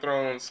in Game of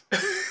Thrones,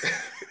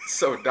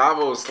 so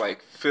Davos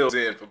like fills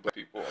in for black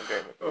people in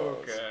Game of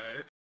Thrones.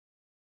 Okay.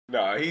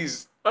 No,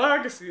 he's. I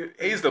can see it.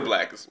 He's the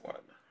blackest one.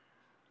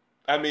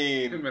 I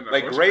mean,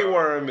 like Grey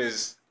Worm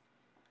is.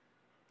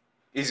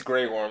 He's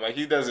Grey Worm. Like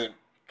he doesn't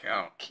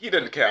count. He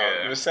doesn't count.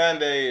 Yeah.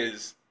 Missandei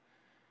is.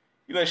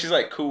 You know, she's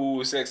like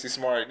cool, sexy,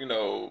 smart, you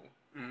know,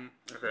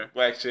 okay.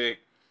 Black chick.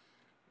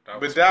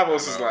 But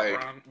Davos is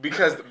like,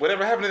 because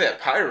whatever happened to that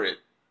pirate?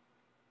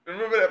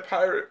 Remember that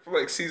pirate from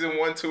like season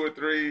 1, 2, or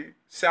 3?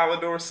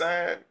 Salador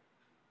Sand?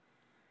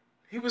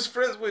 He was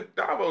friends with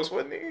Davos,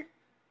 wasn't he?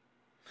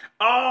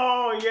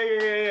 Oh,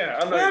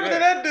 yeah. What happened to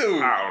that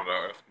dude? I don't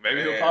know.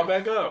 Maybe he'll pop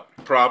back up.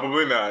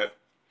 Probably not.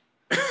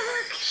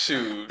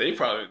 Shoot.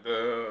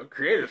 The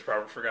creators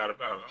probably forgot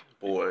about him.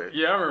 Boy.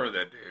 Yeah, I remember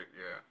that dude,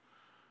 yeah.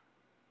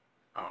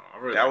 I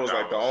don't know. That was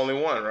like the only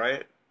one,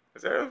 right?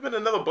 Has there ever been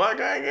another black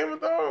guy in Game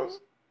of Thrones?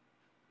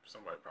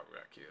 Somebody probably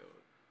got killed.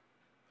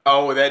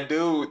 Oh, that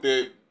dude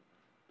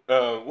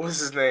that,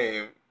 what's his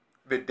name?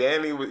 That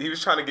he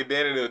was trying to get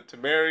Danny to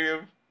marry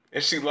him,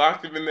 and she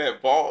locked him in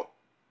that vault,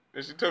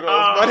 and she took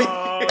all his money.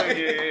 Yeah.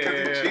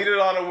 Because he cheated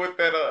on her with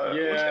that,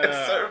 with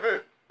that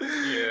servant.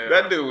 Yeah.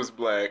 That dude was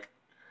black.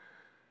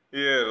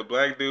 Yeah, the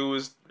black dude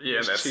was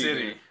that cheating.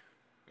 city.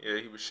 Yeah,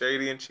 he was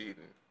shady and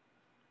cheating.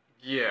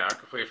 Yeah, I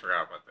completely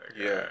forgot about that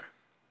guy. Yeah.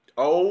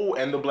 Oh,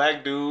 and the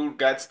black dude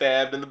got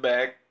stabbed in the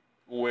back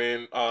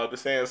when the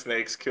Sand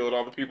Snakes killed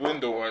all the people in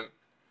Dorne.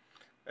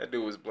 That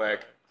dude was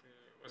black.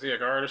 Was he a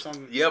guard or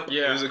something? Yep,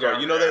 yeah, he was a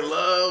guard. You know they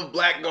love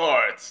black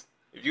guards.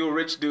 If you're a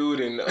rich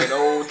dude in an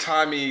old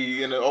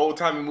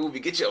timey movie,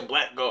 get you a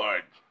black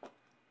guard.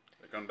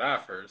 They're gonna die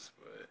first,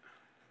 but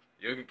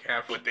you'll get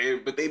captured.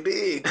 But they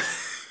big.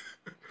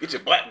 Get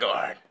your black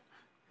guard.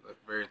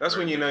 That's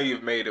when you know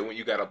you've made it, when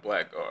you got a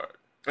black guard.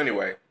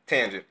 Anyway,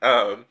 tangent.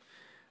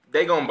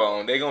 They gonna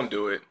bone. They gonna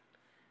do it.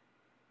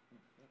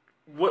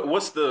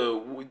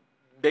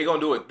 They gonna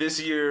do it this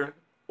year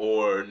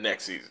or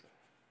next season?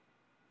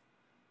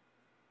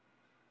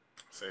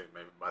 Say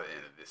maybe by the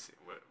end of this season.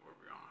 Where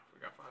we on?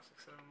 We got 5,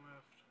 6, 7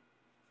 left.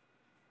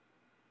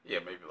 Yeah,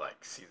 maybe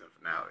like season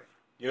finale.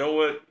 You know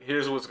what?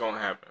 Here's what's gonna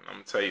happen. I'm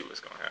gonna tell you what's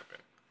gonna happen.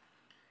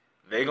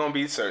 They gonna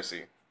beat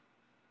Cersei.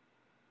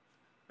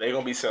 They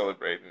gonna be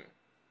celebrating.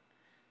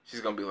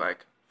 She's gonna be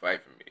like,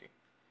 "Fight for me,"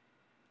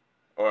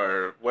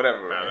 or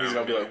whatever. He's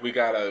gonna be like, "We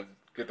gotta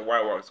get the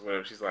White Walkers," or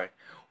whatever. She's like,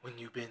 "When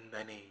you bend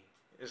the knee,"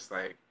 it's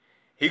like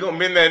he gonna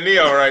bend that knee,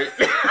 all right.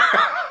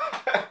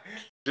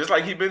 Just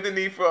like he bent the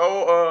knee for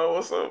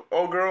what's up,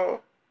 old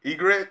girl,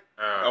 Ygritte.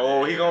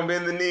 He gonna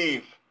bend the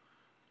knee.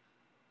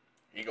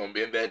 He gonna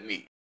bend that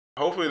knee.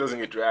 Hopefully, it doesn't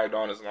get dragged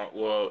on as long.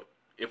 Well,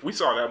 if we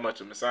saw that much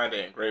of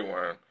Missandei and Grey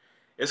Worm,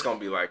 it's gonna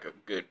be like a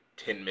good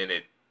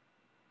 10-minute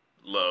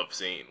love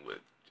scene with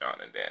John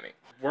and Danny.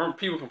 Weren't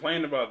people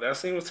complaining about that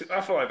scene?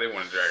 I feel like they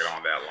wouldn't drag it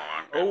on that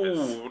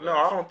long. No,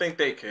 I don't think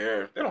they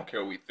care. They don't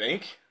care what we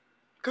think,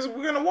 because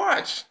we're gonna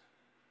watch.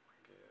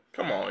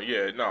 Come on,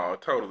 yeah, no,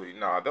 totally,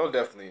 no, they'll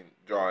definitely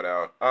draw it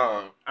out.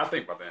 I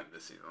think by the end of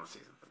this season, on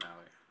season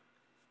finale.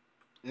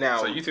 Now,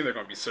 so you think they're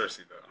gonna be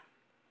Cersei though?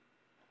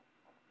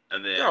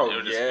 And then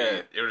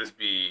it'll just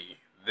be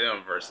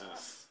them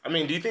versus. I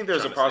mean, do you think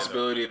there's a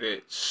possibility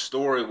that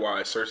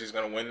story-wise, Cersei's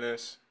gonna win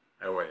this?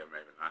 Oh wait,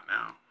 maybe not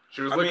now.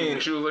 She was looking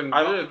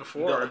good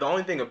before. The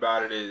only thing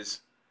about it is,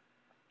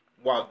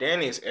 while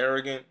Danny is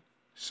arrogant,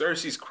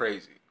 Cersei's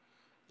crazy.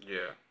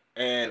 Yeah.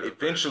 And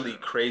eventually,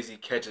 crazy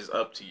catches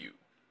up to you.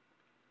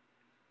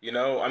 You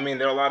know, I mean,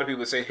 there are a lot of people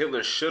that say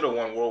Hitler should have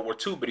won World War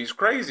II, but he's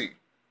crazy.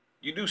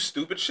 You do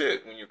stupid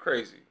shit when you're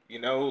crazy. You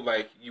know,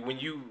 like when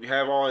you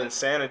have all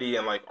insanity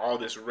and like all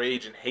this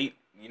rage and hate,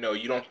 you know,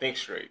 you don't think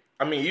straight.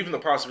 I mean, even the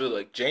possibility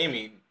like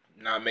Jaime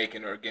not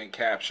making or getting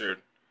captured.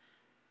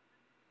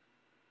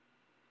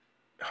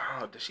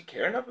 Oh, does she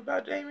care enough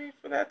about Jaime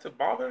for that to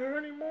bother her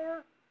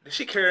anymore? Did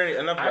she care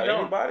enough about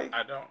anybody?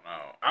 I don't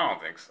know. I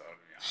don't think so.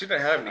 She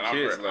didn't have any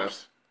kids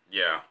left.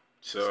 Yeah.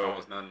 So it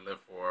was nothing to live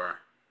for.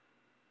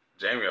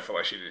 Jamie, I feel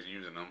like she was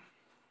using them.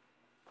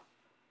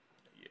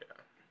 Yeah.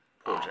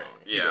 Poor Jamie.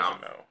 He Yeah.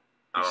 doesn't know.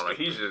 I don't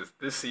know.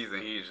 This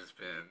season, he's just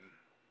been,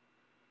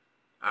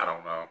 I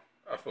don't know.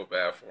 I feel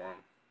bad for him.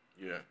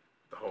 Yeah.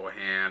 The whole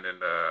hand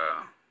and,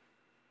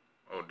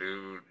 oh,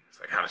 dude. It's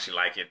like, how does she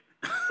like it?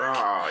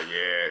 Oh,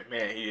 yeah.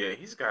 Man,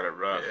 he's got it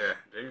rough. Yeah.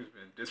 Jamie's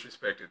been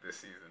disrespected this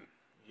season.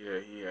 Yeah,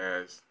 he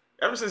has.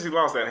 Ever since he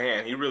lost that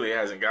hand, he really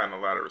hasn't gotten a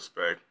lot of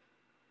respect.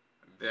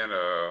 Then,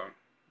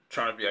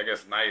 trying to be, I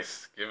guess,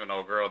 nice, giving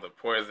old girl the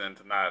poison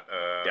to not,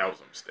 That was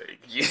a mistake.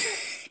 Yeah.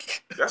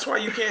 That's why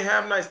you can't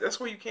have nice. That's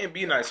why you can't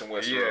be nice in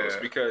Westeros,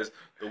 because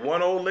the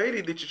one old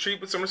lady that you treat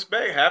with some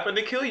respect happened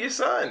to kill your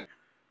son.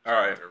 All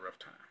right. A rough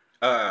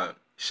time.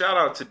 Shout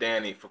out to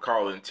Dany for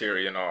calling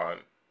Tyrion on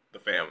the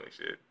family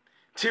shit.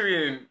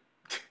 Tyrion,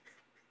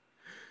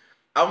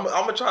 I'm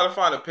gonna try to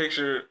find a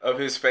picture of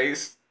his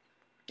face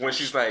when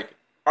she's like,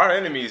 "Our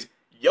enemies,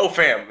 your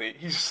family."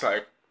 He's just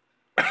like,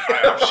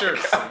 I'm sure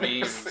some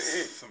memes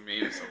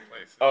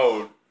someplace.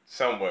 Oh,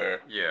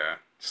 somewhere. Yeah.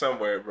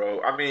 Somewhere,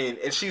 bro. I mean,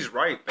 and she's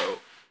right, though.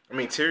 I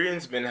mean,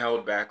 Tyrion's been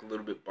held back a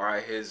little bit by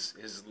his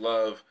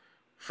love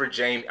for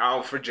Jaime.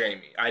 For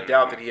Jaime. I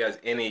doubt that he has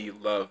any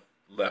love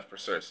left for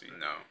Cersei.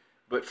 No.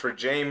 But for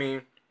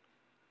Jaime,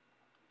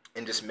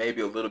 and just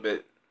maybe a little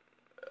bit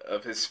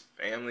of his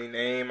family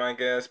name, I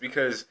guess,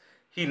 because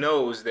he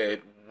knows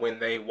that when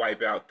they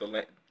wipe out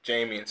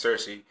Jaime and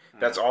Cersei,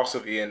 that's also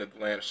the end of the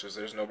Lannisters.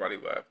 There's nobody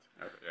left.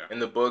 Yeah. In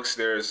the books,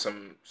 there's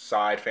some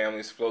side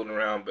families floating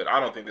around, but I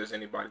don't think there's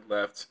anybody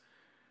left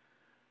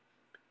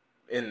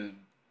in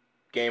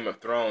Game of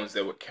Thrones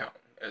that would count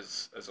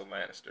as a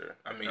Lannister.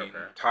 I mean,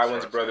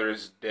 Tywin's brother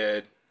is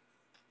dead.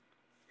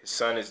 His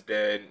son is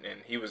dead,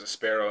 and he was a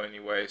Sparrow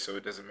anyway, so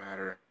it doesn't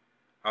matter.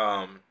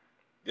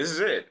 This is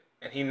it,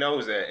 and he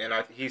knows that, and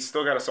he's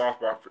still got a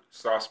soft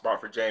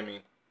spot for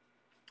Jaime.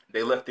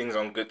 They left things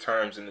on good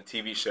terms in the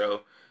TV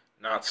show,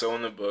 not so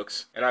in the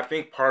books. And I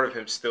think part of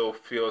him still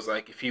feels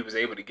like if he was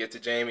able to get to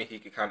Jaime, he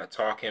could kind of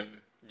talk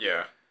him,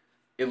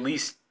 at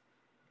least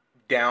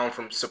down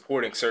from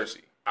supporting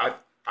Cersei. I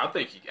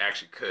think he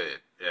actually could,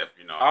 if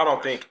you know. I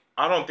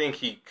don't think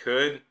he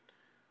could,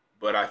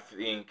 but I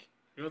think.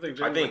 You don't think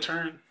Jaime would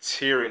turn?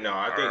 Tyrion, no,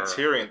 I think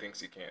Tyrion thinks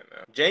he can.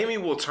 Though. Jaime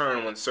will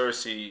turn when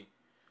Cersei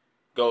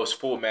goes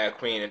full Mad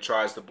Queen and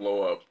tries to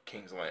blow up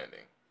King's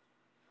Landing.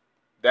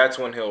 That's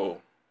when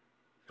he'll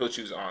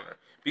choose honor,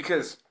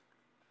 because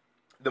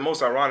the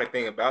most ironic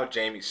thing about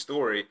Jaime's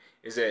story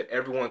is that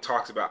everyone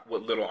talks about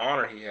what little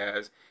honor he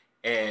has,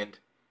 and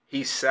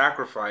he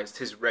sacrificed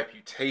his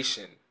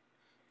reputation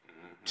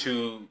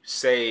to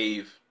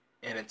save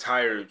an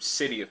entire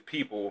city of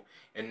people,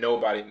 and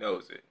nobody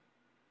knows it.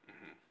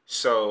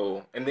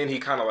 So, and then he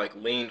kind of like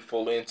leaned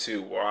full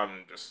into, well,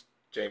 I'm just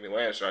Jaime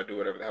Lannister. I do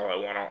whatever the hell I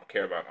want. I don't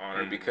care about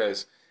honor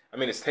because, I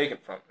mean, it's taken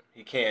from him.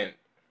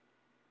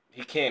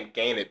 He can't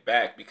gain it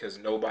back because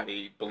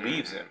nobody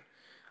believes him.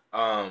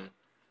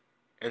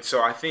 And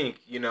so I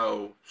think,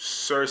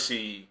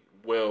 Cersei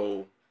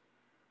will,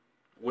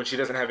 when she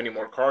doesn't have any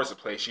more cards to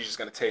play, she's just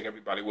going to take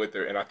everybody with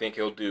her, and I think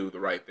he'll do the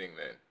right thing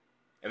then.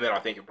 And then I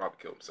think he'll probably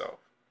kill himself.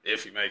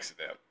 If he makes it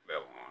that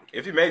long.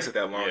 If he makes it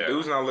that long. Yeah.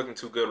 Dude's not looking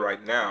too good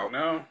right now.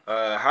 No.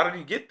 How did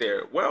he get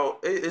there? Well,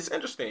 it's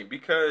interesting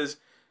because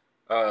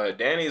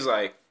Dany's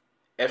like,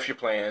 F your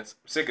plans.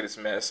 I'm sick of this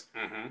mess.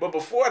 But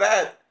before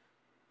that,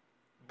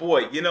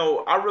 boy,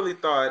 I really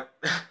thought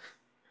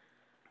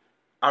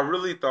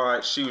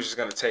she was just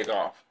going to take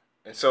off.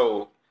 And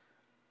so,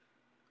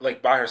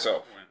 like, by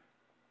herself.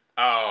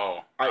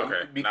 Oh,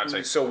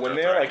 okay. So when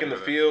they're like in the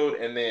field,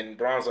 and then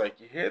Bronn's like,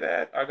 "You hear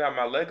that? I got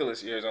my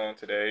Legolas ears on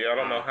today. I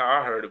don't know how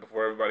I heard it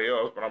before everybody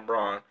else, but I'm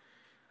Bronn."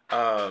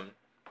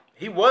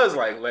 He was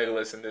like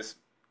Legolas in this.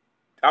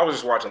 I was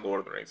just watching Lord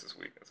of the Rings this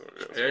week.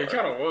 Yeah, he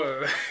kind of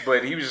was.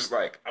 But he was just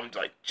like, I'm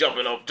like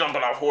jumping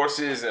off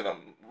horses, and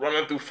I'm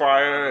running through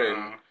fire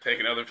and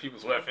taking other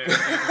people's weapons,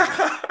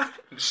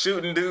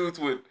 shooting dudes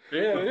with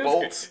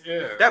bolts.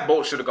 Yeah, that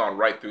bolt should have gone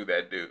right through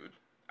that dude.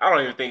 I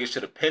don't even think it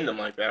should have pinned him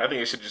like that. I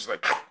think it should just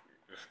like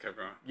just kept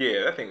going.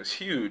 Yeah, that thing was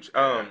huge.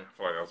 I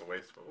feel like that was a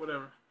waste, but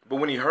whatever.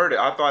 But when he heard it,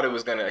 I thought he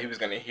was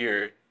gonna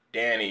hear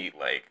Dany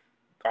like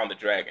on the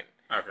dragon.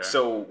 Okay.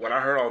 So when I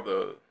heard all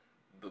the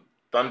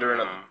thunder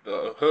and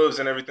the hooves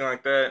and everything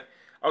like that,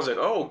 I was like,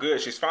 oh,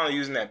 good. She's finally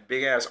using that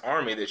big ass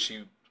army that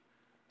she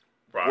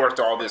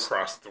worked all this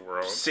across the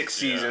world 6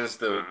 seasons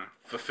to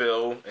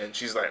fulfill, and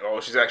she's like, oh,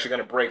 she's actually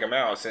gonna break him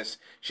out since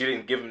she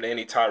didn't give him to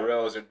any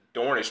Tyrells or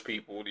Dornish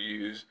people to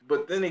use.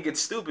 But then it gets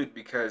stupid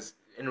because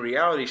in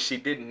reality she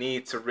didn't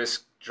need to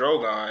risk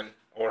Drogon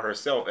or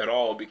herself at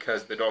all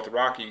because the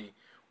Dothraki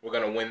were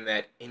gonna win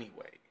that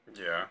anyway.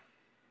 Yeah.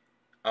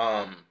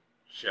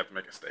 She had to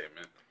make a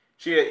statement.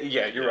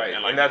 You're right,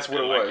 and that's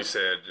what it was. Like you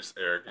said, just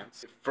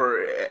arrogance.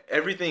 For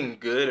everything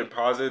good and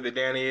positive that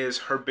Dany is,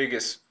 her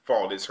biggest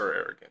fault is her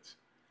arrogance.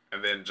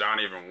 And then Jon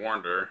even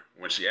warned her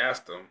when she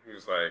asked him. He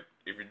was like,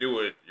 if you do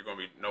it, you're going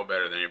to be no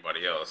better than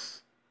anybody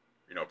else.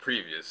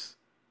 previous.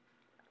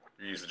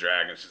 You use the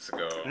dragons just to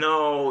go.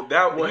 No,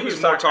 that Well, he was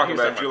he's more talking talking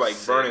about about if you're like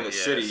the burning the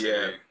city, city, yeah,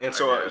 yeah. city, And I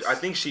so guess. I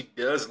think she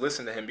does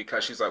listen to him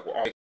because she's like, well,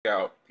 I'll take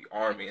out the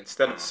army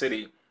instead of the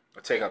city.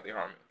 I'll take out the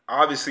army.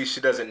 Obviously,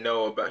 she doesn't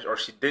know about, or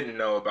she didn't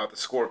know about the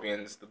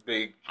scorpions, the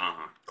big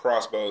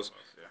crossbows.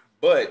 Yeah.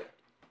 But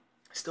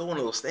still, one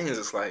of those things.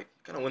 It's like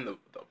you're gonna win the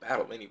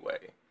battle anyway.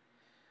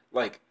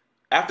 Like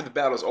after the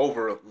battle's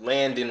over,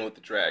 land in with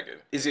the dragon.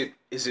 Is it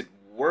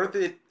worth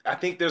it? I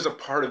think there's a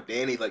part of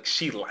Dany like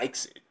she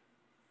likes it.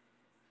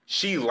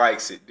 She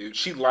likes it, dude.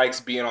 She likes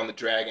being on the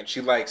dragon. She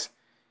likes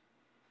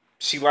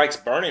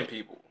burning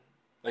people.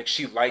 Like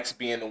she likes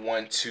being the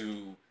one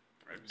to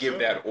give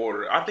that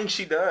order. I think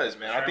she does,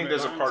 man. I think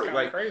there's a part of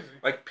like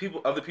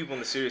other people in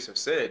the series have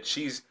said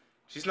she's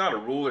not a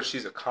ruler,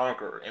 she's a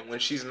conqueror. And when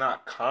she's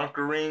not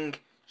conquering,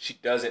 she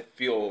doesn't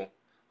feel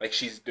like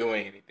she's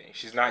doing anything.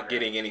 She's not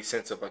getting any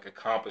sense of like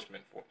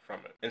accomplishment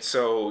from it. And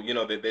so,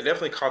 they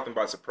definitely caught them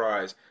by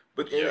surprise.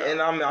 But and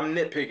I'm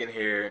nitpicking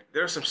here.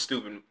 There are some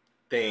stupid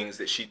things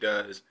that she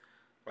does.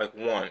 Like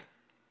one,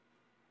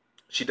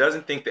 she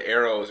doesn't think the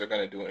arrows are going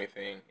to do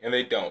anything, and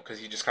they don't, because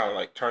he just kind of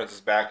like turns his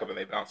back up and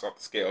they bounce off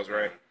the scales,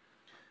 right?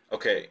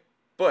 Okay,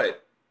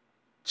 but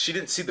she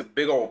didn't see the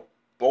big old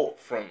bolt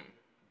from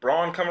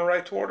Braun coming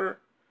right toward her.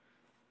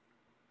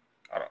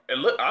 I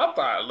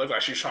thought it looked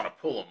like she was trying to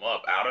pull him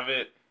up out of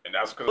it, and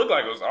that's because it looked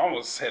like it was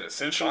almost headed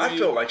centrally. I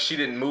felt like she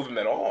didn't move him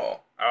at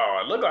all.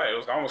 Oh, it looked like it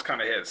was almost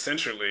kind of headed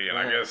centrally, and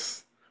I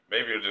guess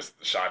maybe it was just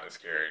the shot that's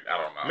carried.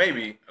 I don't know.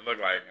 Maybe it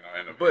looked like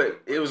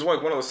but it was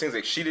like one of those things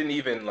like she didn't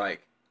even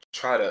like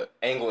try to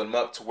angle him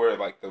up to where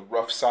like the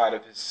rough side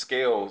of his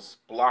scales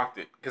blocked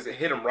it because it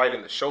hit him right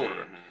in the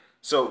shoulder.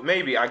 So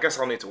maybe I guess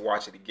I'll need to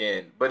watch it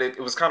again. But it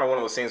was kind of one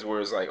of those things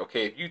where it's like,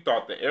 okay, if you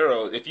thought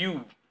if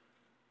you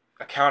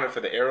accounted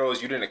for the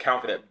arrows, you didn't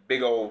account for that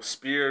big old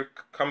spear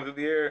coming through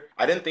the air.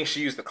 I didn't think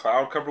she used the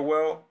cloud cover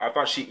well. I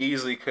thought she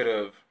easily could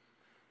have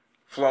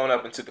flown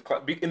up into the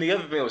cloud. And the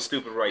other thing that was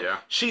stupid, right? Yeah.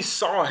 She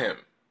saw him.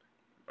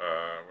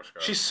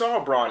 She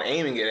saw Braun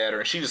aiming it at her,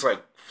 and she just like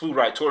flew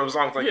right toward him. It was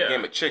almost like a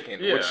game of chicken,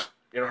 which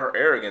her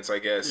arrogance, I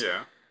guess.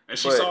 Yeah, and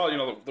she saw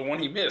the one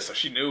he missed, so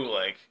she knew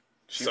like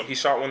he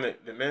shot one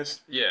that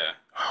missed. Yeah,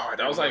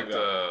 that was like was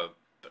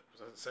that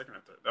the second or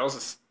third? That was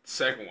the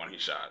second one he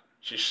shot.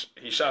 He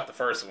shot the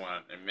first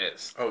one and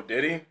missed. Oh,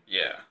 did he?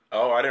 Yeah.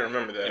 Oh, I didn't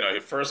remember that. The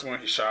first one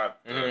he shot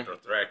the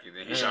Dothraki,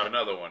 then he shot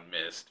another one,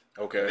 missed.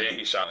 Okay. Then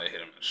he shot and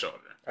hit him in the shoulder.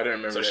 I didn't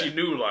remember that. So she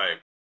knew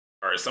like,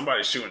 all right,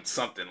 somebody's shooting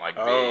something like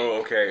big. Oh,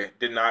 okay.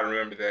 Did not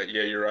remember that.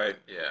 Yeah, you're right.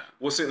 Yeah.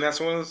 Well, see, and that's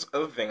one of those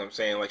other things I'm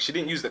saying. Like, she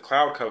didn't use the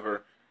cloud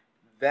cover.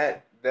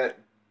 That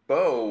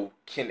bow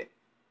can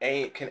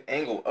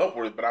angle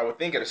upward, but I would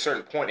think at a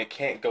certain point it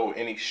can't go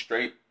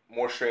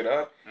more straight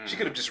up. She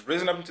could have just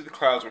risen up into the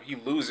clouds where he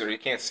loses her, he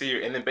can't see her,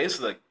 and then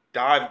basically like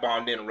dive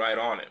bombed in right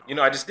on him.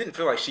 I just didn't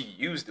feel like she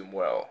used him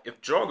well. If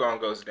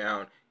Drogon goes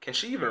down, can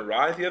she even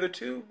ride the other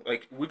two?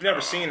 Like, we've never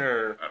seen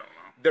her. I don't know.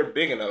 They're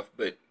big enough,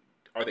 but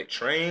are they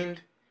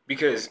trained?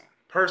 Because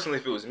personally,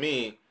 if it was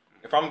me,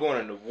 if I'm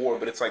going into war,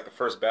 but it's like the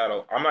first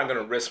battle, I'm not going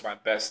to risk my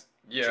best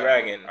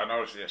dragon. I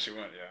noticed. Yeah, she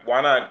went. Yeah.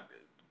 Why not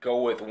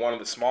go with one of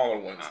the smaller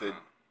ones that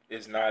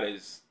is not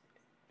as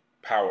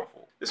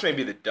powerful? This may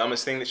be the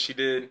dumbest thing that she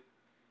did.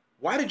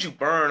 Why did you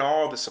burn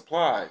all the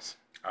supplies?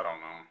 I don't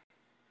know.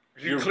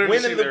 You're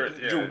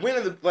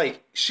winning the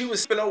like. She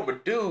was spinning over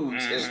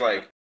dudes. It's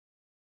like,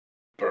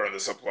 burn the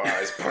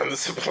supplies, burn the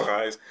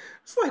supplies.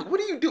 It's like, what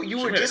do you do? You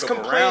were just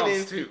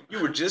complaining. You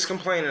were just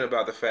complaining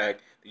about the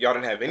fact that y'all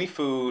didn't have any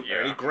food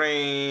or any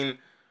grain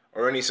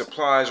or any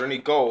supplies or any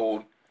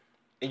gold,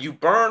 and you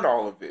burned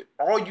all of it.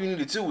 All you need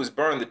to do was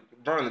burn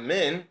the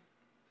men,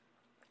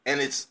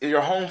 and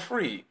you're home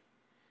free.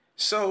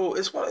 So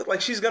it's like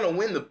she's gonna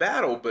win the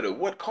battle, but at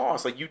what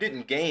cost? Like, you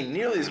didn't gain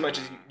nearly as much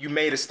as you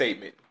made a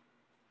statement.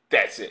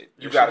 That's it.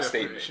 You got a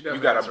statement. You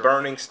got a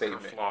burning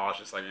statement. Flaws,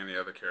 just like any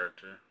other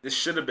character. This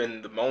should have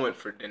been the moment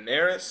for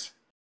Daenerys,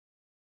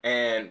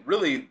 and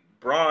really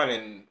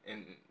Bronn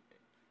and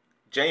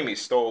Jaime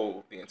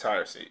stole the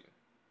entire season,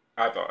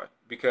 I thought,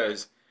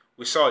 because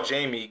we saw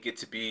Jaime get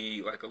to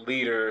be like a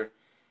leader,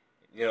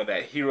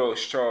 that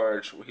hero's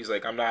charge where he's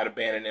like, I'm not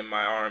abandoning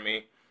my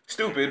army.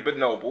 Stupid, but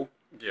noble.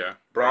 Yeah.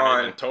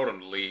 Bronn even told him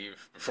to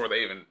leave before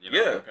they even,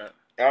 Yeah.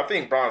 And I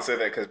think Bronn said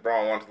that because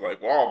Bronn wanted to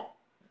like, well, I'll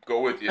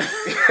go with you.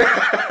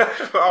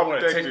 I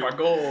want to take my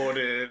gold.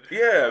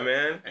 Yeah,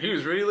 man. And he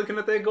was really looking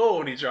at that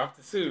gold. He dropped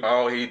it too.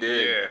 Oh, he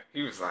did. Yeah.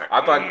 He was like,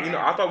 I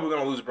thought we were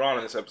gonna lose Bronn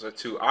in this episode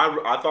too.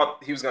 I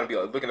thought he was gonna be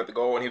like looking at the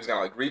gold and he was gonna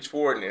like reach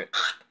for it and then.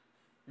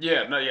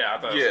 I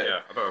thought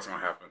it was gonna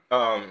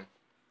happen.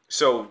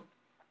 So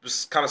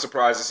was kind of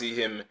surprised to see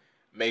him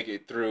make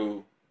it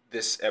through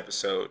this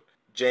episode.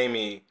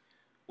 Jaime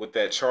with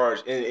that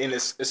charge, and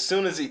as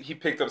soon as he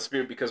picked up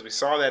Spirit, because we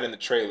saw that in the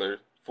trailer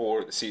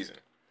for the season.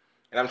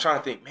 And I'm trying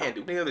to think, man,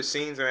 do any other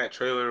scenes in that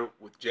trailer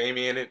with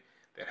Jaime in it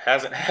that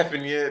hasn't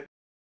happened yet?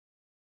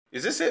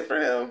 Is this it for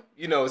him?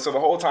 So the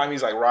whole time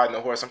he's like riding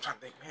the horse, I'm trying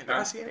to think, man, did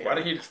I see anything? Why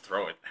did he just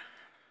throw it?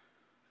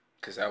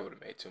 Because that would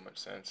have made too much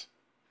sense.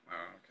 Oh,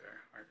 okay,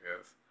 I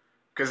guess.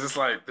 Because it's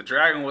like the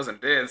dragon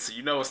wasn't dead, so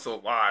you know it's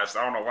still alive. So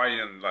I don't know why you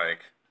didn't like.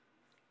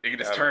 It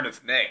just turned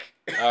its neck.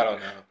 I don't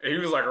know. And he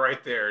was like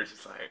right there,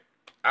 just like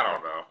I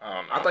don't know.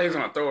 I thought he was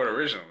gonna throw it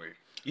originally.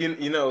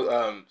 You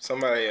know,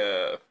 somebody,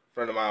 a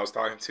friend of mine I was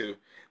talking to,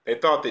 they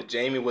thought that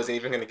Jamie wasn't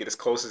even going to get as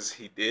close as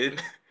he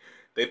did.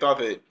 They thought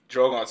that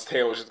Drogon's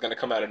tail was just going to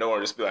come out of nowhere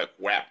and just be like,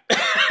 whap.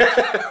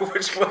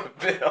 Which would have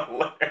been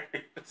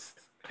hilarious.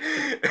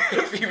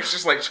 If he was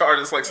just like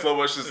charging, it's like slow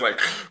motion, just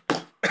like...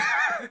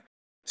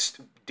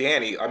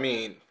 Danny, I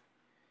mean,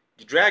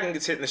 your dragon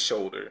gets hit in the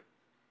shoulder,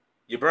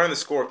 you burn the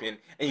scorpion,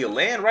 and you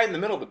land right in the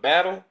middle of the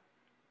battle.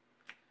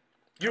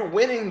 You're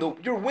winning.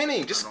 You're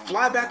winning. Just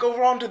fly back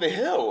over onto the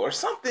hill or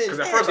something. Because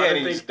at first I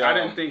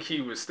didn't think he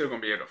was still gonna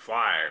be able to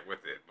fly with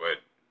it, but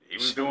he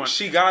was doing.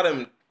 She got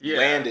him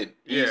landed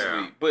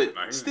easily, but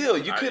still,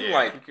 you couldn't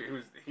like.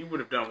 He would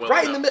have done well.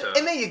 Right in the middle,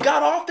 and then you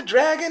got off the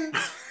dragon.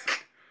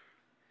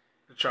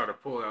 Try to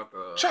pull out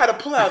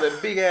that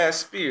big ass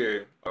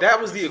spear.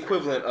 That was the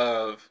equivalent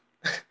of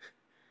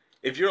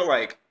if you're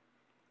like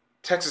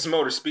Texas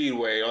Motor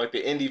Speedway or like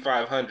the Indy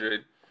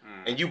 500,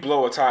 and you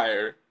blow a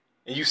tire.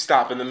 And you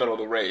stop in the middle of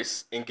the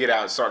race and get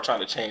out and start trying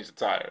to change the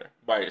tire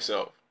by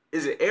yourself.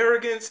 Is it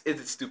arrogance?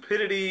 Is it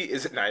stupidity?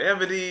 Is it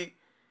naivety?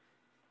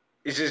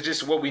 Is it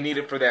just what we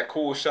needed for that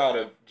cool shot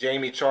of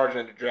Jamie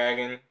charging the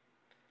dragon?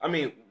 I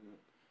mean,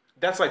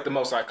 that's like the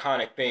most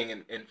iconic thing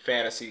in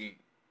fantasy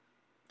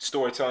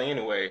storytelling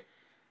anyway.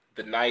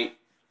 The knight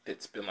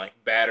that's been like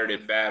battered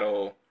in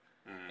battle,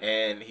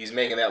 and he's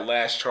making that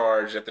last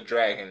charge at the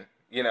dragon.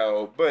 You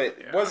know, but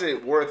was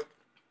it worth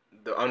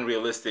the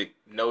unrealistic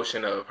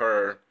notion of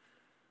her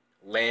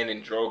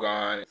landing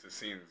Drogon? The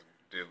scenes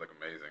did look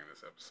amazing in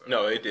this episode.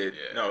 No, it did.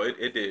 Yeah. No,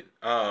 it did.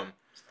 The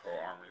whole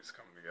army is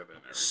coming together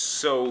and everything.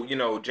 So, you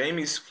know,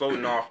 Jamie's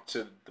floating off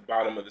to the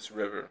bottom of this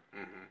river,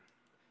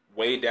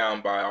 way down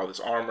by all this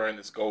armor and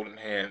this golden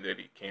hand that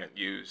he can't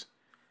use.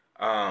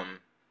 I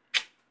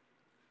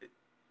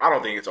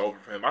don't think it's over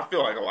for him. I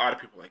feel like a lot of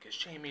people are like, is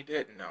Jamie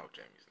dead? No,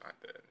 Jamie's not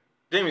dead.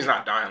 Jamie's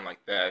not dying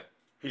like that.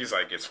 He just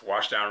like gets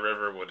washed down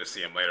river. We'll just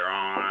see him later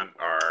on,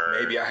 or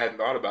maybe I hadn't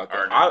thought about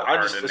that. I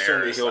just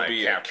assume that he'll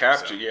be a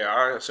captive. Yeah,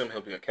 I assume he'll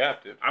be a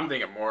captive. I'm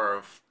thinking more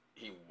of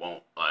he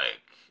won't.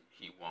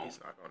 He's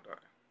not gonna die.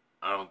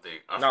 I don't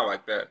think. Not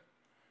like that.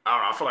 I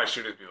don't know. I feel like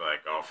shooters be like,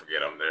 oh,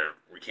 forget him. There,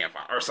 we can't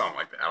find or something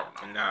like that. I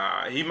don't know.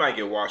 Nah, he might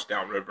get washed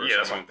down river. Yeah,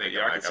 that's what I'm thinking.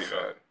 Yeah, I can see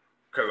that.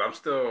 Because I'm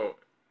still.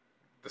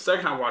 The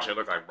second time watching, it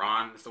looked like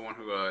Bronn is the one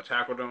who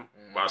tackled him,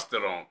 but I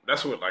still don't.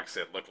 That's what, like I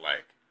said, looked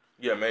like.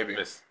 Yeah, maybe.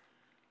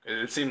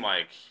 It seemed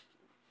like,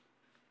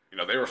 you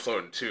know, they were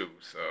floating too,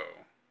 so,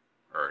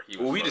 or he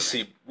was. Well, we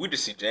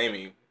just see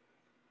Jamie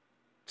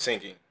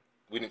sinking.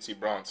 We didn't see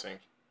Bronn sink.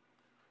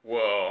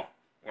 Well,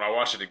 when I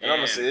watched it again, and I'm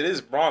gonna say it is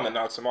Bronn that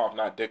knocks him off,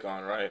 not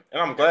Dickon, right? And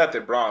I'm glad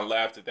that Bronn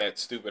laughed at that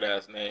stupid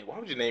ass name. Why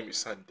would you name your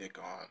son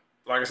Dickon?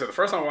 Like I said, the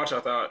first time I watched it,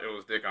 I thought it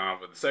was Dickon,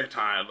 but the second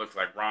time it looked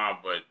like Bronn.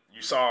 But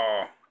you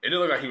saw, it didn't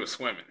look like he was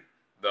swimming.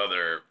 The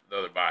other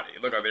body,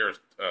 it looked like they were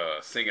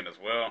singing as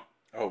well.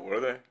 Oh, were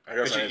they? I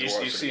guess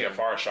you see a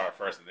far shot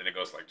first, and then it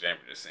goes like Jamie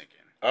just sinking.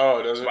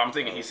 Oh, does it? But I'm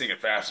thinking he's sinking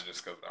faster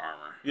just because of the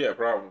armor. Yeah,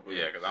 probably.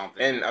 Yeah, because I don't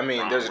think. And I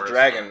mean, there's a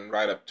dragon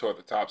right up toward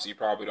the top, so you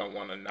probably don't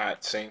want to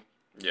not sink.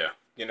 Yeah.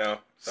 You know,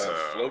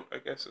 float, I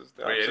guess is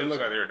the. But yeah, it didn't look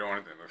like they were doing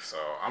anything. So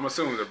I'm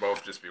assuming they're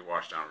both just be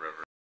washed down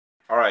river.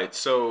 All right,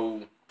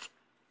 so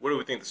where do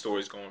we think the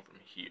story's going from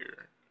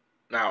here?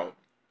 Now,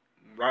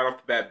 right off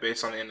the bat,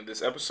 based on the end of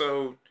this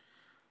episode,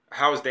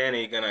 how is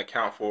Dany gonna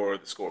account for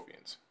the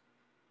scorpions?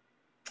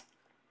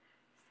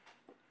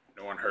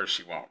 Knowing her,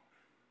 she won't.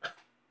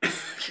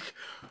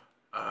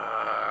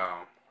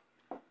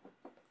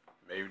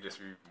 Maybe just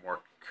be more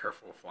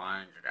careful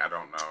flying. I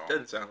don't know.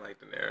 Doesn't sound like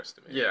Daenerys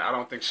to me. Yeah, I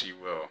don't think she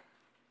will.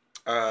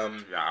 I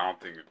don't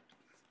think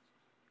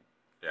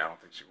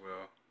she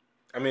will.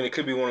 I mean, it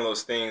could be one of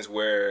those things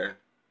where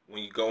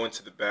when you go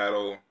into the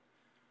battle,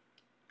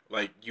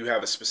 like you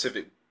have a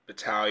specific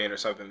battalion or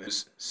something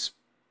whose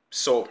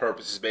sole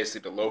purpose is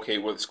basically to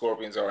locate where the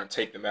scorpions are and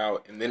take them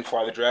out and then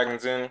fly the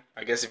dragons in.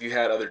 I guess if you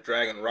had other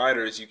dragon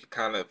riders, you could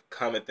kind of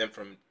come at them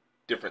from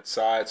different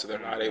sides so they're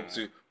not able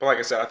to. But like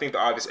I said, I think the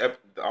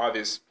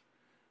obvious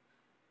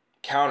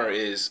counter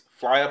is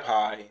fly up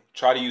high,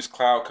 try to use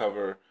cloud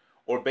cover,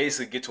 or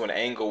basically get to an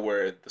angle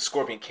where the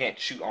scorpion can't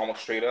shoot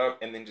almost straight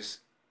up and then just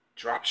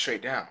drop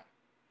straight down.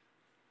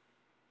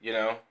 You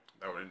know?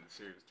 That would end the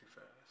series too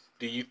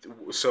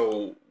fast.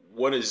 So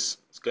what is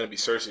going to be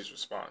Cersei's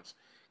response?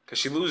 Because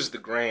she loses the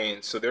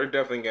grain, so they're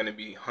definitely going to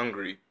be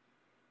hungry.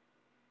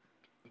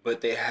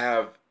 But they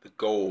have the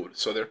gold,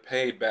 so they're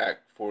paid back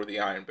for the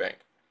Iron Bank.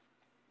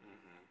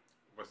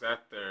 Was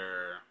that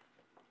their...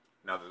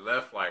 Now, they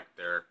left, like,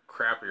 their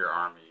crappier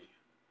army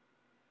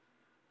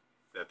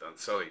that the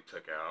Unsullied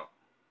took out.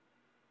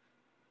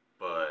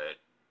 But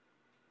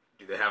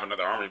do they have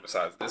another army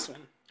besides this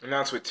one? And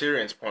that's what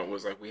Tyrion's point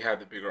was, like, we have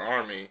the bigger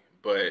army,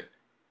 but,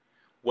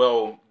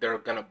 well, they're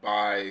going to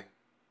buy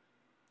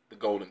the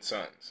Golden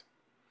Sons.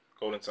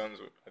 Golden Sons,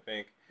 I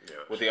think,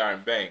 with the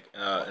Iron Bank.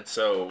 And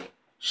so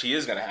she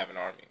is going to have an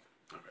army.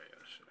 Okay,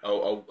 yeah,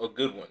 a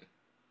good one,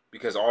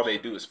 because all they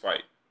do is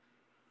fight.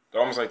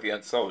 They're almost like the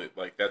Unsullied.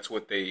 Like, that's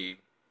what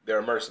they're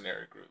a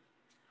mercenary group.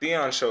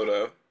 Theon showed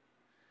up,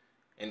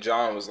 and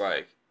Jon was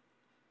like,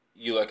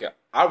 "You look at."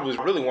 I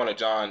really wanted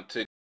Jon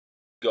to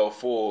go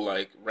full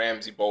like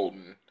Ramsay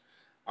Bolton.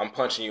 I'm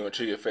punching you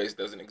until your face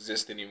doesn't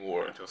exist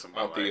anymore. Until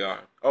somebody on Theon.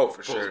 Oh,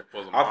 for sure.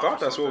 I thought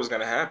that's what was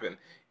gonna happen,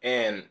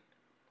 and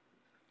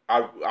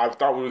I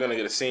thought we were gonna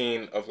get a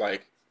scene of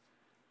like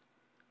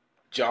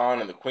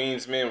Jon and the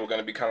Queen's men were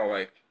gonna be kind of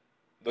like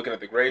looking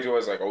at the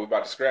Greyjoys like, "Oh, we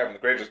about to scrap," and the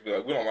Greyjoys would be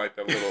like, "We don't like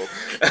that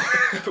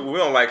little, we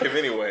don't like him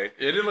anyway."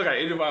 It didn't look like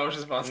anybody was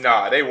just about to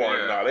Nah, they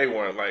weren't. Yeah. Nah, they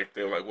weren't like,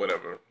 they were like,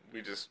 whatever.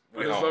 We just.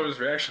 I just love his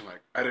reaction,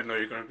 like, I didn't know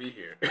you were gonna be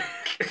here.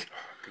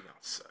 Theon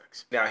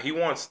sucks. Now he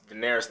wants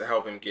Daenerys to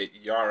help him get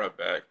Yara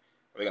back.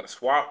 Are they gonna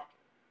swap?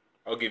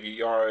 I'll give you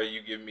Yara,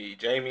 you give me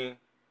Jaime.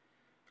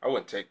 I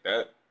wouldn't take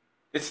that.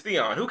 It's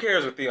Theon. Who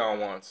cares what Theon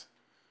wants?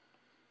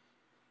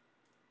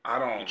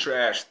 You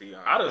trash Theon.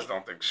 I just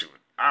don't think she would.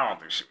 I don't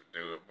think she would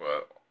do it.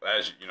 But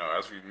as you know,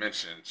 as we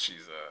mentioned,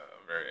 she's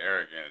very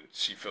arrogant.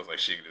 She feels like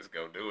she could just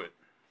go do it.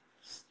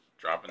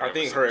 I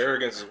think her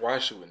arrogance is why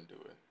she wouldn't do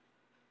it.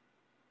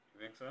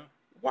 You think so?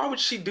 Why would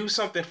she do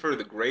something for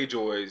the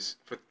Greyjoys,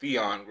 for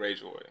Theon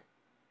Greyjoy?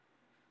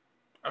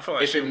 I feel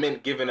like if it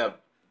meant giving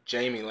up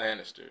Jaime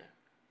Lannister.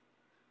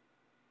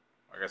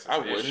 I guess I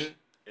wouldn't.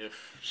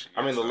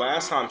 I mean, the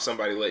last time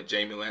somebody let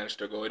Jaime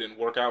Lannister go, it didn't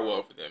work out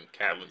well for them.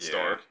 Catelyn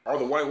Stark. Are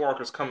the White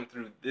Walkers coming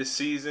through this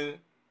season?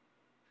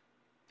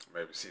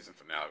 Maybe season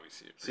finale we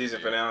see it.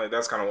 Season finale,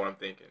 that's kind of what I'm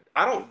thinking.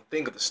 I don't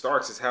think of the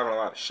Starks as having a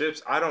lot of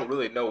ships. I don't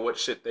really know what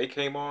ship they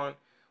came on.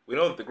 We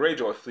know that the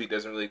Greyjoy fleet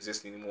doesn't really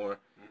exist anymore.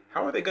 Mm-hmm.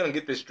 How are they going to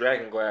get this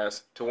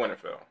Dragonglass to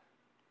Winterfell?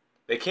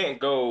 They can't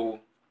go...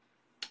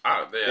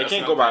 they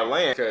can't go by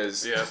land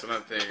because... Yeah, that's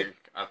another thing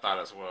I thought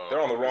as well.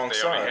 They're on the wrong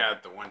side. They only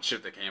had the one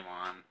ship that came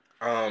on.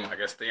 I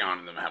guess Theon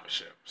and them have a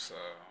ship, so...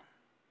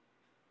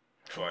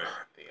 Theon.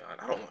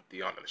 I don't want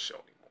Theon in the show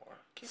anymore.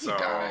 Can he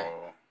die?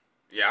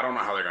 Yeah, I don't know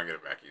how they're going to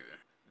get it back either.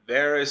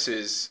 Varys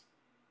is...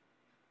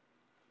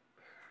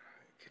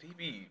 Could he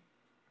be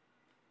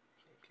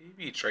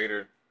a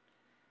traitor?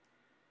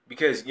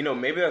 Because, you know,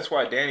 maybe that's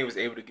why Dany was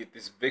able to get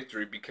this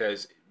victory,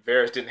 because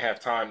Varys didn't have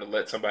time to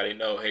let somebody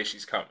know, hey,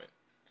 she's coming.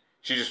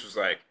 She just was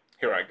like,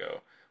 here I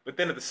go. But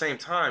then at the same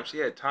time, she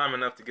had time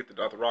enough to get the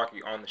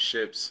Dothraki on the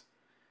ships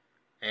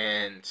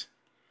and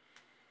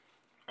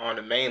on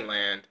the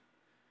mainland.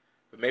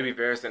 But maybe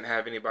Varys didn't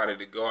have anybody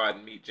to go out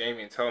and meet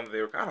Jaime and tell him they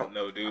were... I don't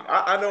know, dude.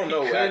 I don't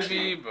know. Could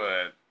be,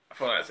 but I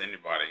feel like that's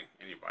anybody.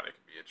 Anybody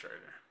could be a traitor.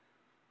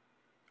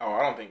 Oh,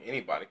 I don't think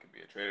anybody could be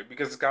a traitor,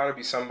 because it's got to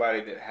be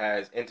somebody that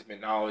has intimate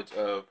knowledge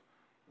of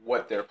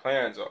what their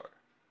plans are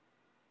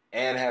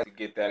and has to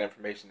get that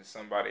information to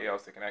somebody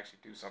else that can actually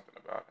do something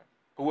about it.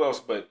 Who else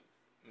but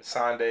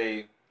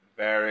Missandei,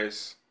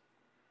 Varys?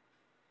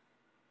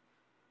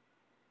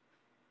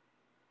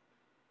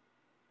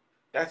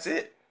 That's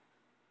it.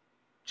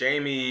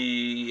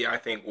 Jaime, I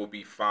think, will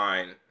be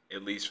fine,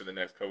 at least for the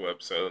next couple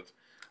episodes.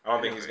 I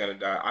don't think he's going to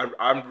die.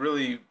 I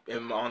really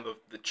am on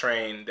the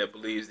train that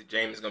believes that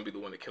Jaime's going to be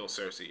the one to kill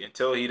Cersei.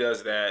 Until he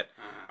does that,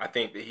 I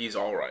think that he's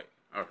all right.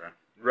 Okay.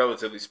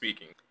 Relatively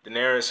speaking.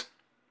 Daenerys,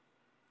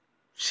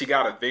 she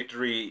got a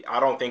victory. I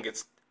don't think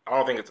it's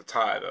a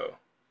tie, though.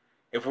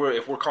 If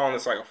we're calling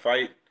this like a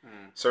fight,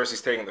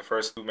 Cersei's taking the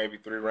first 2, maybe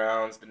 3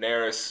 rounds.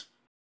 Daenerys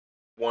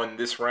won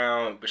this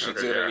round, but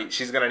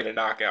she's gonna need a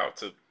knockout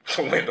to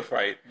win the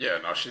fight. Yeah,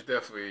 no, she's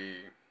definitely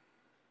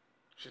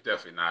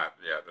not.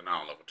 Yeah, they're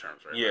not on level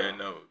terms right now. Yeah,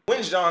 no.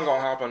 When's Jon gonna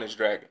hop on his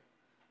dragon?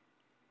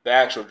 The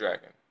actual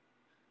dragon.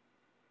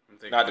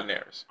 Not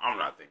Daenerys. I'm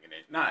not thinking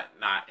it. Not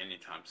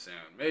anytime soon.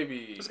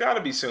 Maybe it's got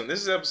to be soon.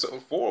 This is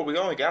episode 4. We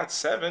only got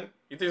 7.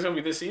 You think it's gonna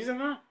be this season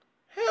though?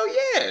 Hell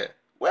yeah.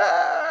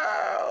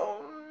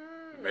 Well,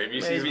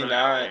 maybe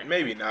not.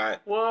 Maybe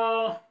not.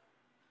 Well,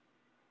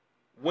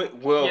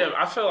 yeah.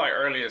 I feel like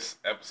earliest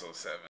episode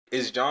 7.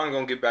 Is Jon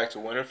gonna get back to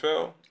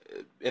Winterfell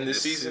in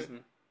this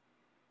season?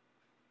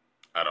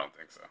 I don't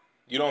think so.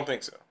 You don't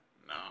think so?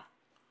 No.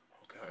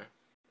 Okay.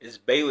 Is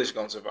Baelish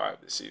gonna survive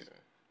this season?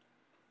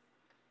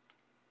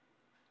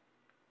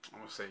 I'm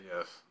gonna say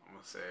yes. I'm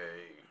gonna say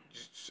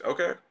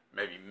okay.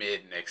 Maybe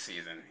mid next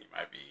season he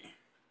might be.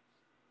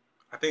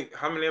 I think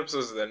how many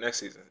episodes is there next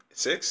season?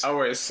 6?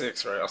 Oh, it's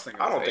 6, right? I was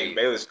thinking. I don't think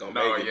Baelish gonna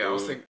make it. Yeah, I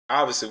was thinking.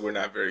 Obviously, we're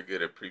not very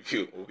good at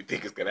previewing what we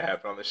think is gonna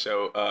happen on the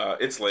show.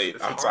 It's late.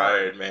 I'm hard.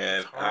 Tired,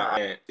 man.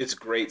 It's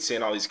great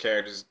seeing all these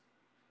characters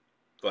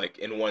like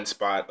in one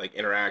spot, like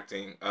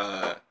interacting.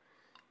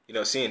 You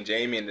know, seeing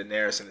Jaime and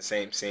Daenerys in the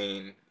same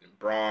scene,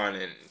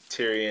 Bronn and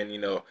Tyrion. You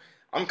know,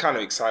 I'm kind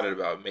of excited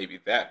about maybe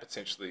that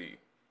potentially,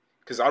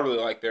 because I really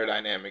like their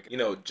dynamic. You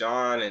know,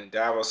 Jon and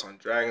Davos on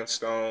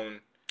Dragonstone.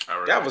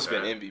 Davos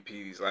been MVP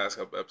these last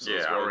couple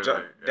episodes. Yeah,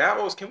 really,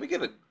 Davos, can we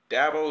get a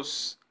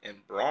Davos and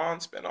Bronn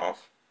spinoff?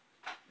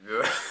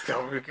 Yeah,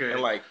 that would be good. And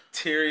like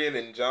Tyrion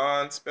and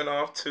Jon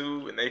spinoff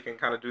too, and they can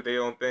kind of do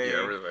their own thing. Yeah,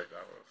 I really like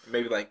Davos.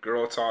 Maybe like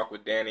girl talk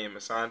with Dany and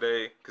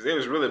Missandei, because they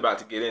was really about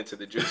to get into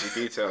the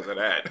juicy details of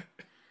that.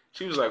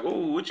 She was like,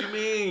 "Ooh, what you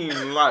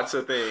mean? Lots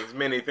of things,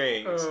 many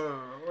things."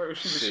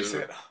 She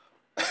said,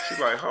 She's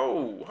like,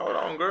 hold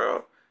on,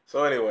 girl.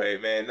 So anyway,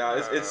 man,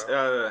 no,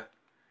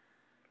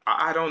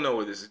 I don't know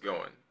where this is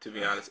going, to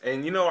be honest.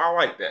 And you know, I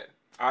like that.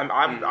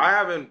 I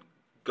haven't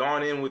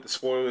gone in with the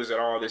spoilers at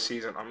all this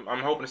season. I'm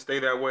hoping to stay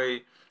that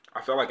way.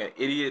 I felt like an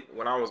idiot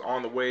when I was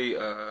on the way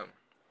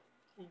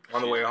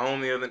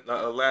home the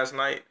other last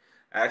night.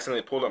 I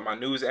accidentally pulled up my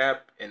news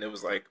app and it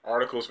was like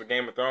articles for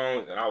Game of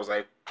Thrones, and I was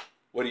like,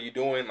 "What are you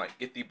doing? Like,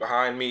 get thee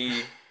behind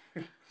me!"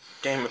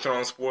 Game of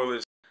Thrones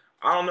spoilers.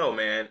 I don't know,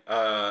 man.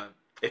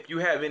 If you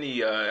have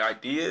any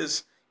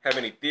ideas, have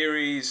any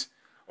theories,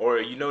 or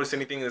you notice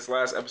anything in this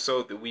last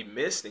episode that we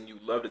missed and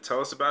you'd love to tell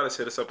us about us,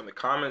 hit us up in the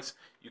comments.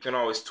 You can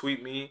always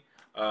tweet me.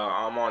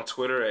 I'm on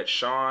Twitter at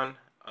Sean,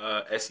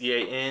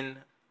 SEAN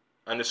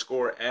 _@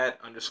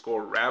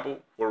 _Rabble.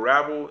 We're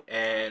Rabble,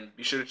 and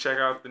be sure to check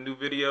out the new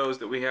videos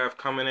that we have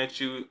coming at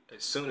you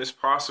as soon as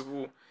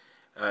possible.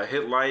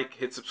 Hit like,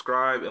 hit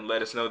subscribe, and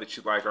let us know that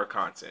you like our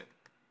content.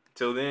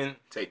 Until then,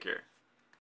 take care.